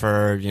day, and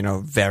for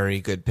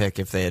very good pick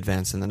if they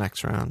advance in the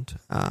next round.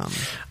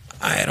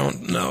 I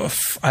don't know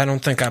I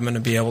don't think I'm going to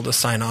be able to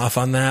sign off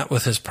on that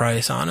with his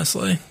price,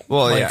 honestly.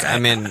 Well,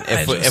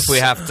 if we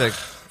have to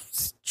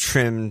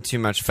trim too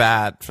much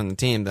fat from the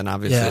team, then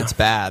obviously it's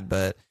bad.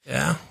 But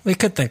yeah, we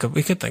could think about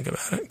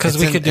it, because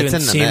we could do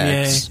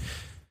Insigne.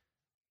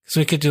 Because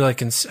we could do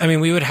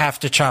we would have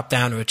to chop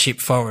down to a cheap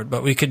forward,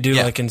 but we could do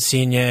like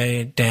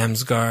Insigne,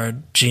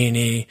 Damsgaard,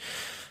 Genie,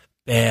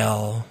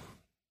 Bale.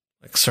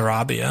 Like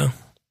Sarabia.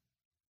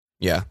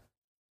 Yeah.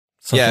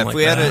 Something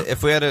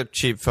if we had a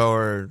cheap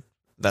forward,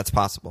 that's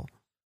possible.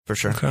 For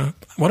sure. Okay.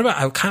 What about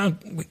I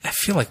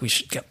feel like we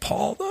should get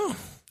Paul though.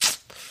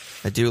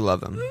 I do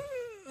love him.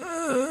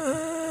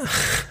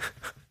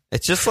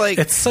 It's just like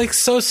it's like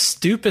so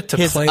stupid to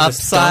play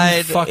this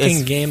dumb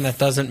fucking game that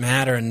doesn't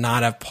matter and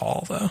not have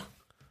Paul though.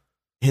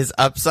 His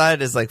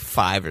upside is like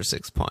 5 or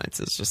 6 points.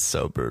 It's just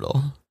so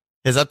brutal.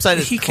 His upside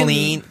is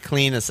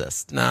clean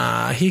assist.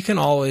 Nah, he can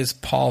always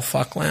Paul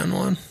Fuckland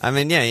one. I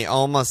mean, yeah, he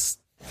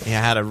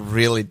had a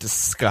really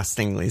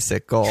disgustingly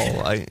sick goal.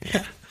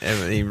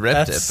 He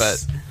ripped it,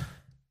 but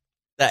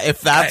if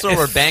that's what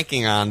we're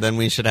banking on, then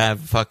we should have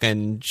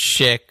fucking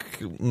Schick,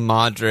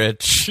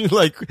 Modric.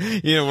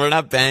 We're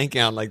not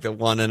banking on like the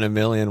 1 in a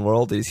million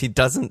worldies. He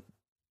doesn't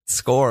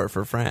score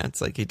for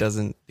France. Like, he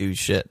doesn't do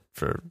shit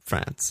for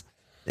France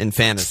in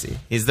fantasy.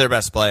 He's their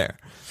best player,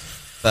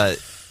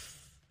 but.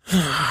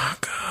 Oh,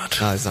 God.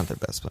 No, he's not their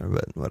best player,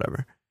 but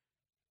whatever.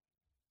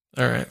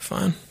 All right,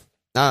 fine.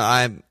 No,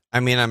 I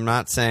mean, I'm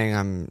not saying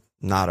I'm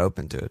not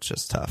open to it. It's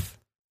just tough.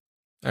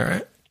 All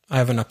right. I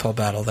have an uphill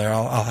battle there.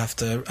 I'll have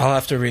to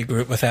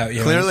regroup without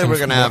you. Clearly, we're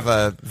going to have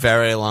a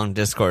very long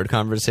Discord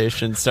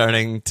conversation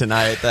starting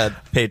tonight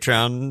that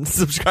Patreon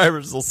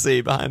subscribers will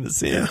see behind the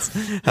scenes.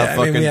 How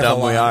fucking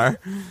dumb we are.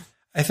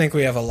 I think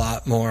we have a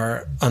lot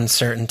more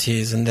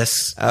uncertainties in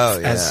this. Oh,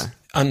 yeah.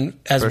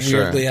 As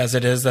weirdly as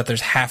it is that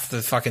there's half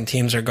the fucking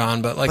teams are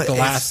gone, but the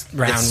last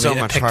round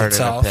it picked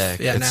itself.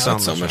 Yeah, now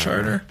it's so much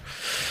harder.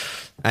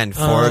 And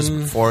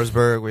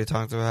Forsberg, we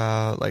talked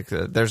about.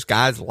 There's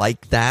guys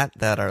like that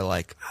are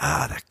like,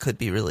 that could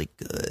be really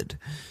good.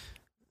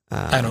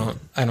 I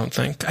don't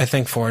think. I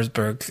think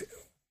Forsberg.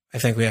 I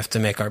think we have to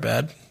make our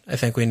bed. I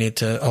think we need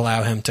to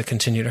allow him to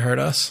continue to hurt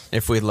us.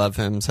 If we love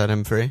him, set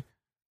him free.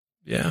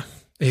 Yeah,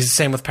 he's the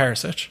same with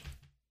Perisic.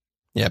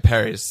 Yeah,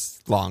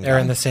 Perry's long. They're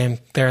in the same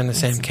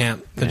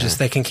camp. But just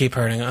they can keep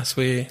hurting us.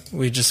 We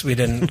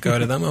didn't go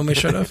to them when we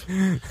should have.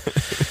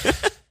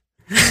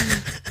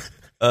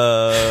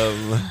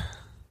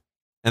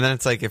 And then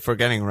it's like, if we're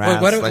getting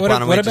Raz, why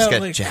don't we just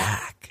get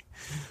Jack?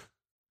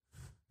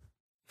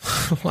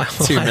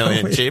 $2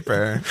 million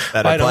cheaper.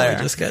 Why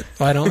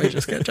don't we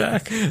just get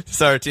Jack?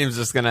 So our team's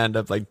just gonna end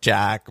up like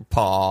Jack,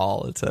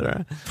 Paul,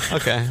 etc.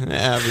 Okay,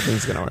 yeah,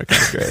 everything's gonna work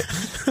out great.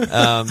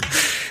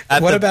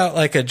 What about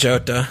like a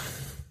Jota?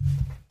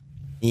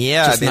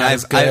 Yeah, just not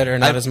as good or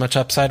not as much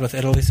upside with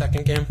Italy's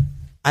second game.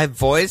 I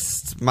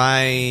voiced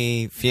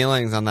my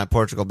feelings on that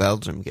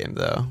Portugal-Belgium game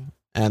though,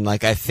 and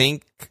like I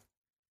think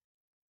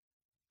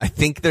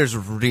there's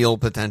real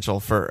potential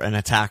for an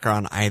attacker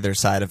on either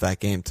side of that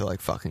game to like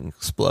fucking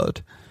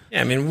explode.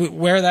 Yeah, I mean,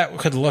 where that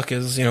could look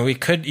is, we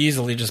could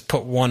easily just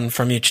put one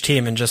from each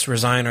team and just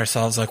resign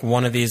ourselves. Like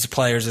one of these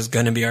players is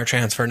going to be our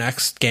transfer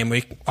next game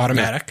week,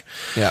 automatic.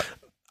 Yeah.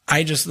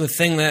 The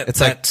thing that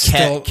it's like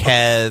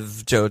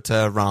Kev,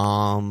 Jota,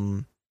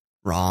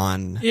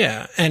 Ron.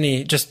 Yeah,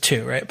 just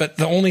two, right? But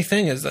the only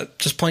thing is that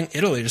just playing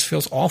Italy just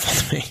feels awful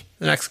to me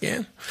the next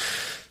game.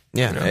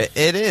 Yeah,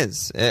 it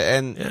is,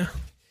 and. Yeah.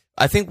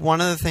 I think one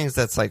of the things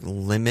that's like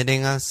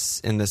limiting us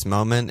in this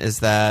moment is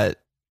that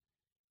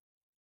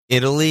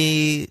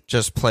Italy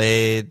just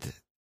played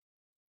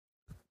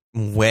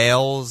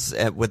Wales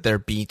with their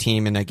B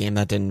team in a game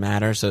that didn't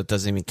matter, so it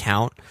doesn't even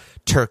count.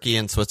 Turkey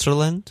and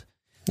Switzerland.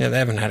 Yeah, they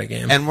haven't had a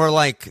game. And we're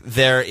like,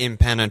 they're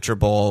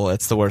impenetrable.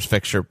 It's the worst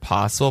fixture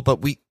possible,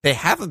 but they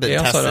haven't been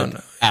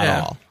tested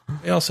at all.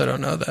 We also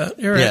don't know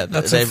that. You're right. Yeah,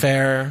 that's a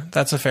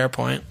fair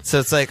point. So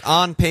it's like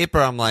on paper,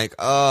 I'm like,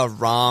 oh,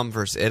 Rom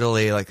versus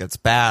Italy, like it's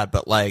bad,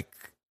 but like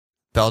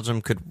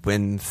Belgium could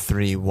win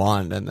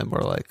 3-1, and then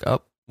we're like,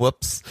 oh,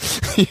 whoops,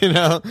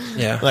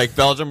 Yeah. Like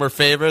Belgium were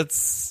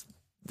favorites.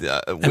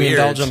 I mean,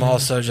 Belgium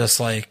also just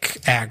like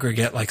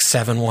aggregate like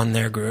 7-1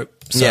 their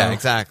group. So. Yeah,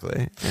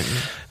 exactly.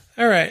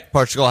 All right.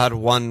 Portugal had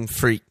one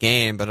freak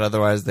game, but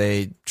otherwise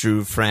they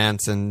drew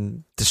France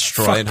and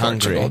destroyed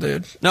Hungary. Portugal,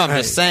 dude. No, I'm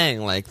just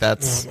saying, like,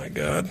 that's... Oh, my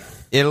God.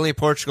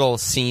 Italy-Portugal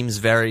seems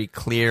very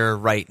clear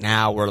right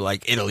now where,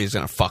 like, Italy's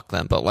going to fuck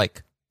them, but,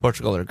 like,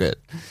 Portugal are good.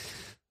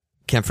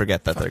 Can't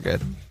forget that they're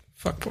good.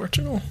 Fuck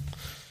Portugal.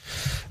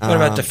 What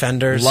about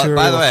defenders?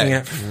 By the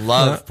way,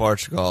 love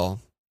Portugal.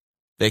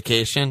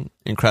 Vacation,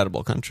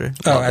 incredible country.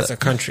 As a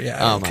country,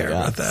 yeah. I don't care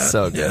about that.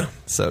 So good.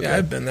 So good. Yeah,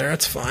 I've been there.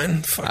 It's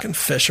fine. Fucking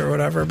fish or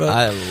whatever. But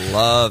I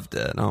loved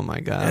it. Oh my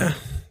God. Yeah.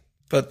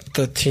 But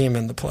the team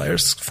and the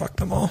players, fuck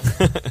them all.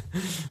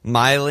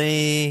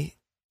 Miley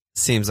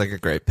seems like a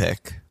great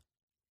pick.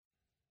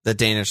 The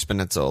Danish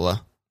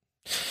Spinazzola.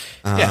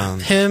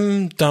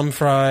 Him,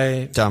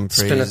 Dumfries,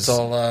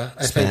 Spinazzola.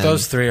 I think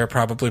those three are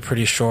probably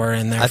pretty sure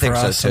in there for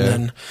us. So too.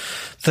 And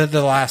then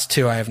the last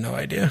two, I have no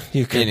idea.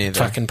 You can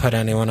fucking put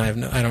anyone. I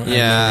don't.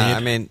 Yeah,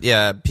 I mean,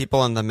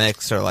 people in the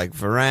mix are like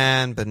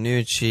Varane,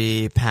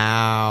 Bonucci,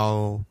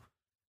 Pau.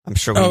 I'm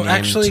sure we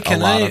named a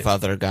lot of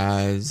other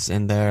guys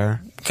in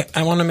there.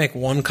 I want to make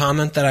one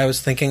comment that I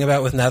was thinking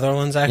about with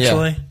Netherlands.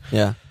 Actually,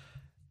 yeah.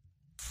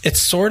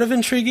 It's sort of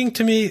intriguing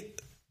to me.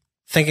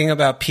 Thinking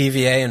about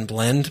PVA and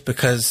Blind,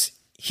 because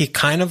he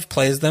kind of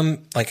plays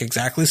them like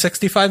exactly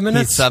 65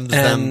 minutes. He subs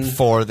them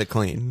for the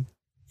clean.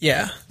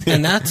 Yeah.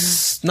 And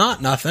that's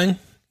not nothing,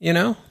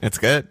 It's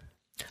good.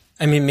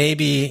 I mean,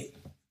 maybe,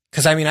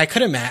 because I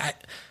could imagine,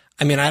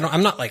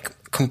 I'm not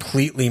like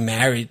completely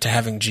married to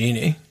having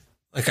Genie.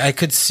 Like I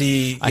could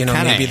see,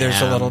 maybe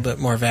there's a little bit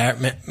more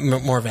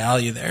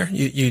value there.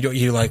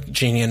 You like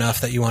Genie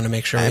enough that you want to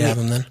make sure you have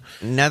him then.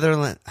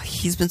 Netherlands,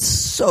 he's been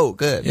so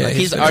good. Yeah,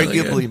 he's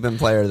arguably really been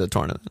player of the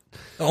tournament.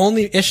 The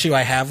only issue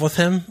I have with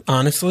him,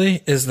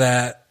 honestly, is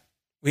that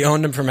we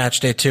owned him for match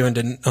day 2 and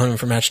didn't own him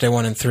for match day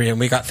 1 and 3, and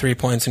we got 3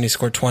 points and he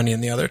scored 20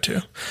 in the other 2.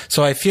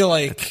 So I feel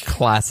like it's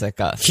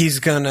classic us. He's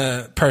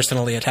gonna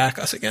personally attack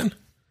us again.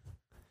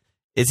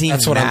 Is he?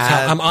 That's what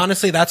I'm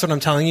honestly. That's what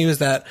I'm telling you is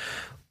that.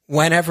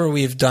 Whenever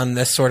we've done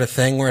this sort of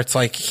thing where it's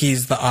like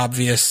he's the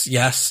obvious,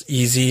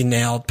 easy,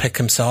 nailed pick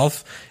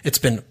himself, it's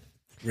been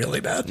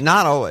really bad.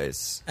 Not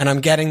always. And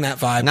I'm getting that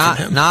vibe from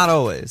him. Not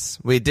always.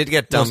 We did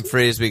get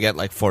Dumfries. We get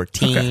like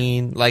 14.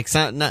 Okay. Like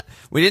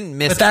we didn't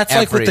miss. But that's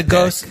every like with the pick.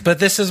 Ghost. But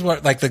this is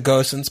what like the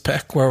Gosens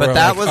pick where. But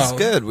that was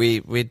good.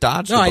 We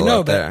dodged. No, I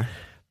know, there.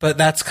 But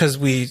that's because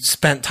we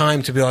spent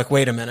time to be like,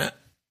 wait a minute.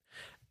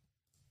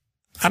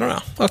 I don't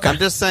know. Okay. I'm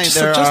just saying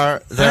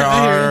there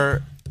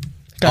are.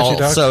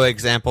 Also,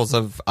 examples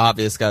of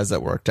obvious guys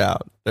that worked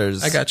out.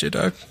 I got you,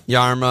 Doug.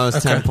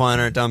 Yarmo's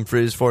 10-pointer,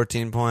 Dumfries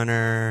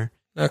 14-pointer.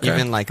 Okay.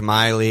 Even like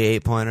Miley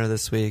 8-pointer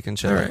this week and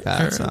shit like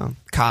that. Right. So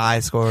Kai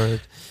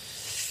scored.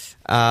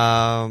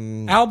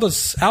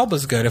 Alba's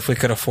good if we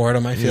could afford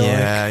him. I feel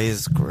like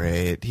he's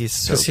great. He's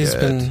so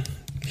good.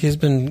 He's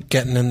been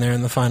getting in there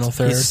in the final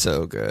third. He's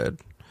so good.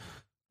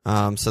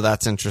 So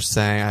that's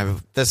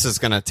interesting. This is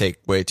going to take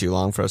way too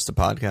long for us to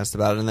podcast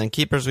about it. And then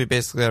keepers we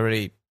basically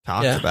already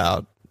talked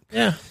about.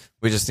 Yeah.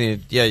 We just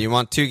need, you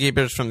want 2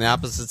 keepers from the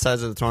opposite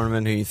sides of the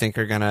tournament who you think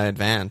are going to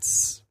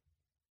advance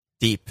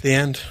deep. The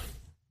end.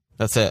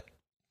 That's it.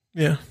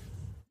 Yeah.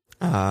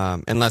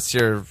 Unless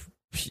you're,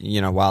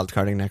 wild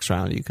carding next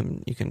round, you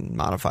can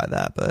modify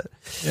that. But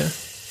yeah.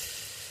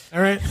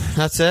 All right.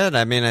 That's it.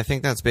 I mean, I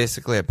think that's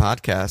basically a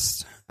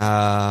podcast.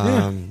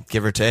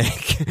 Give or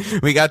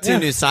take. We got 2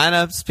 new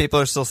signups. People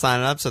are still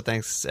signing up, so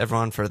thanks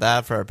everyone for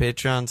that, for our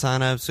Patreon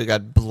signups. We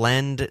got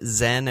Blend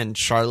Zen and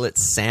Charlotte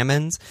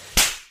Salmons.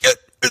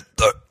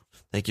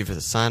 Thank you for the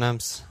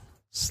signups.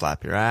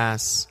 Slap your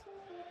ass.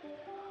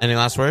 Any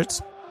last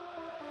words?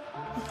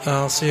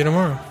 I'll see you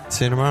tomorrow.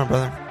 See you tomorrow,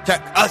 brother.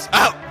 Check us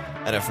out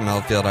at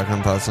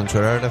fmlfield.com. Follow us on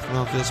Twitter at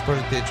fmlfield. Support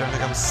us,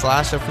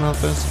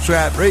 patreon.com/fmlfield.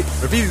 Subscribe, rate,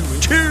 review,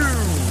 and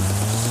cheer.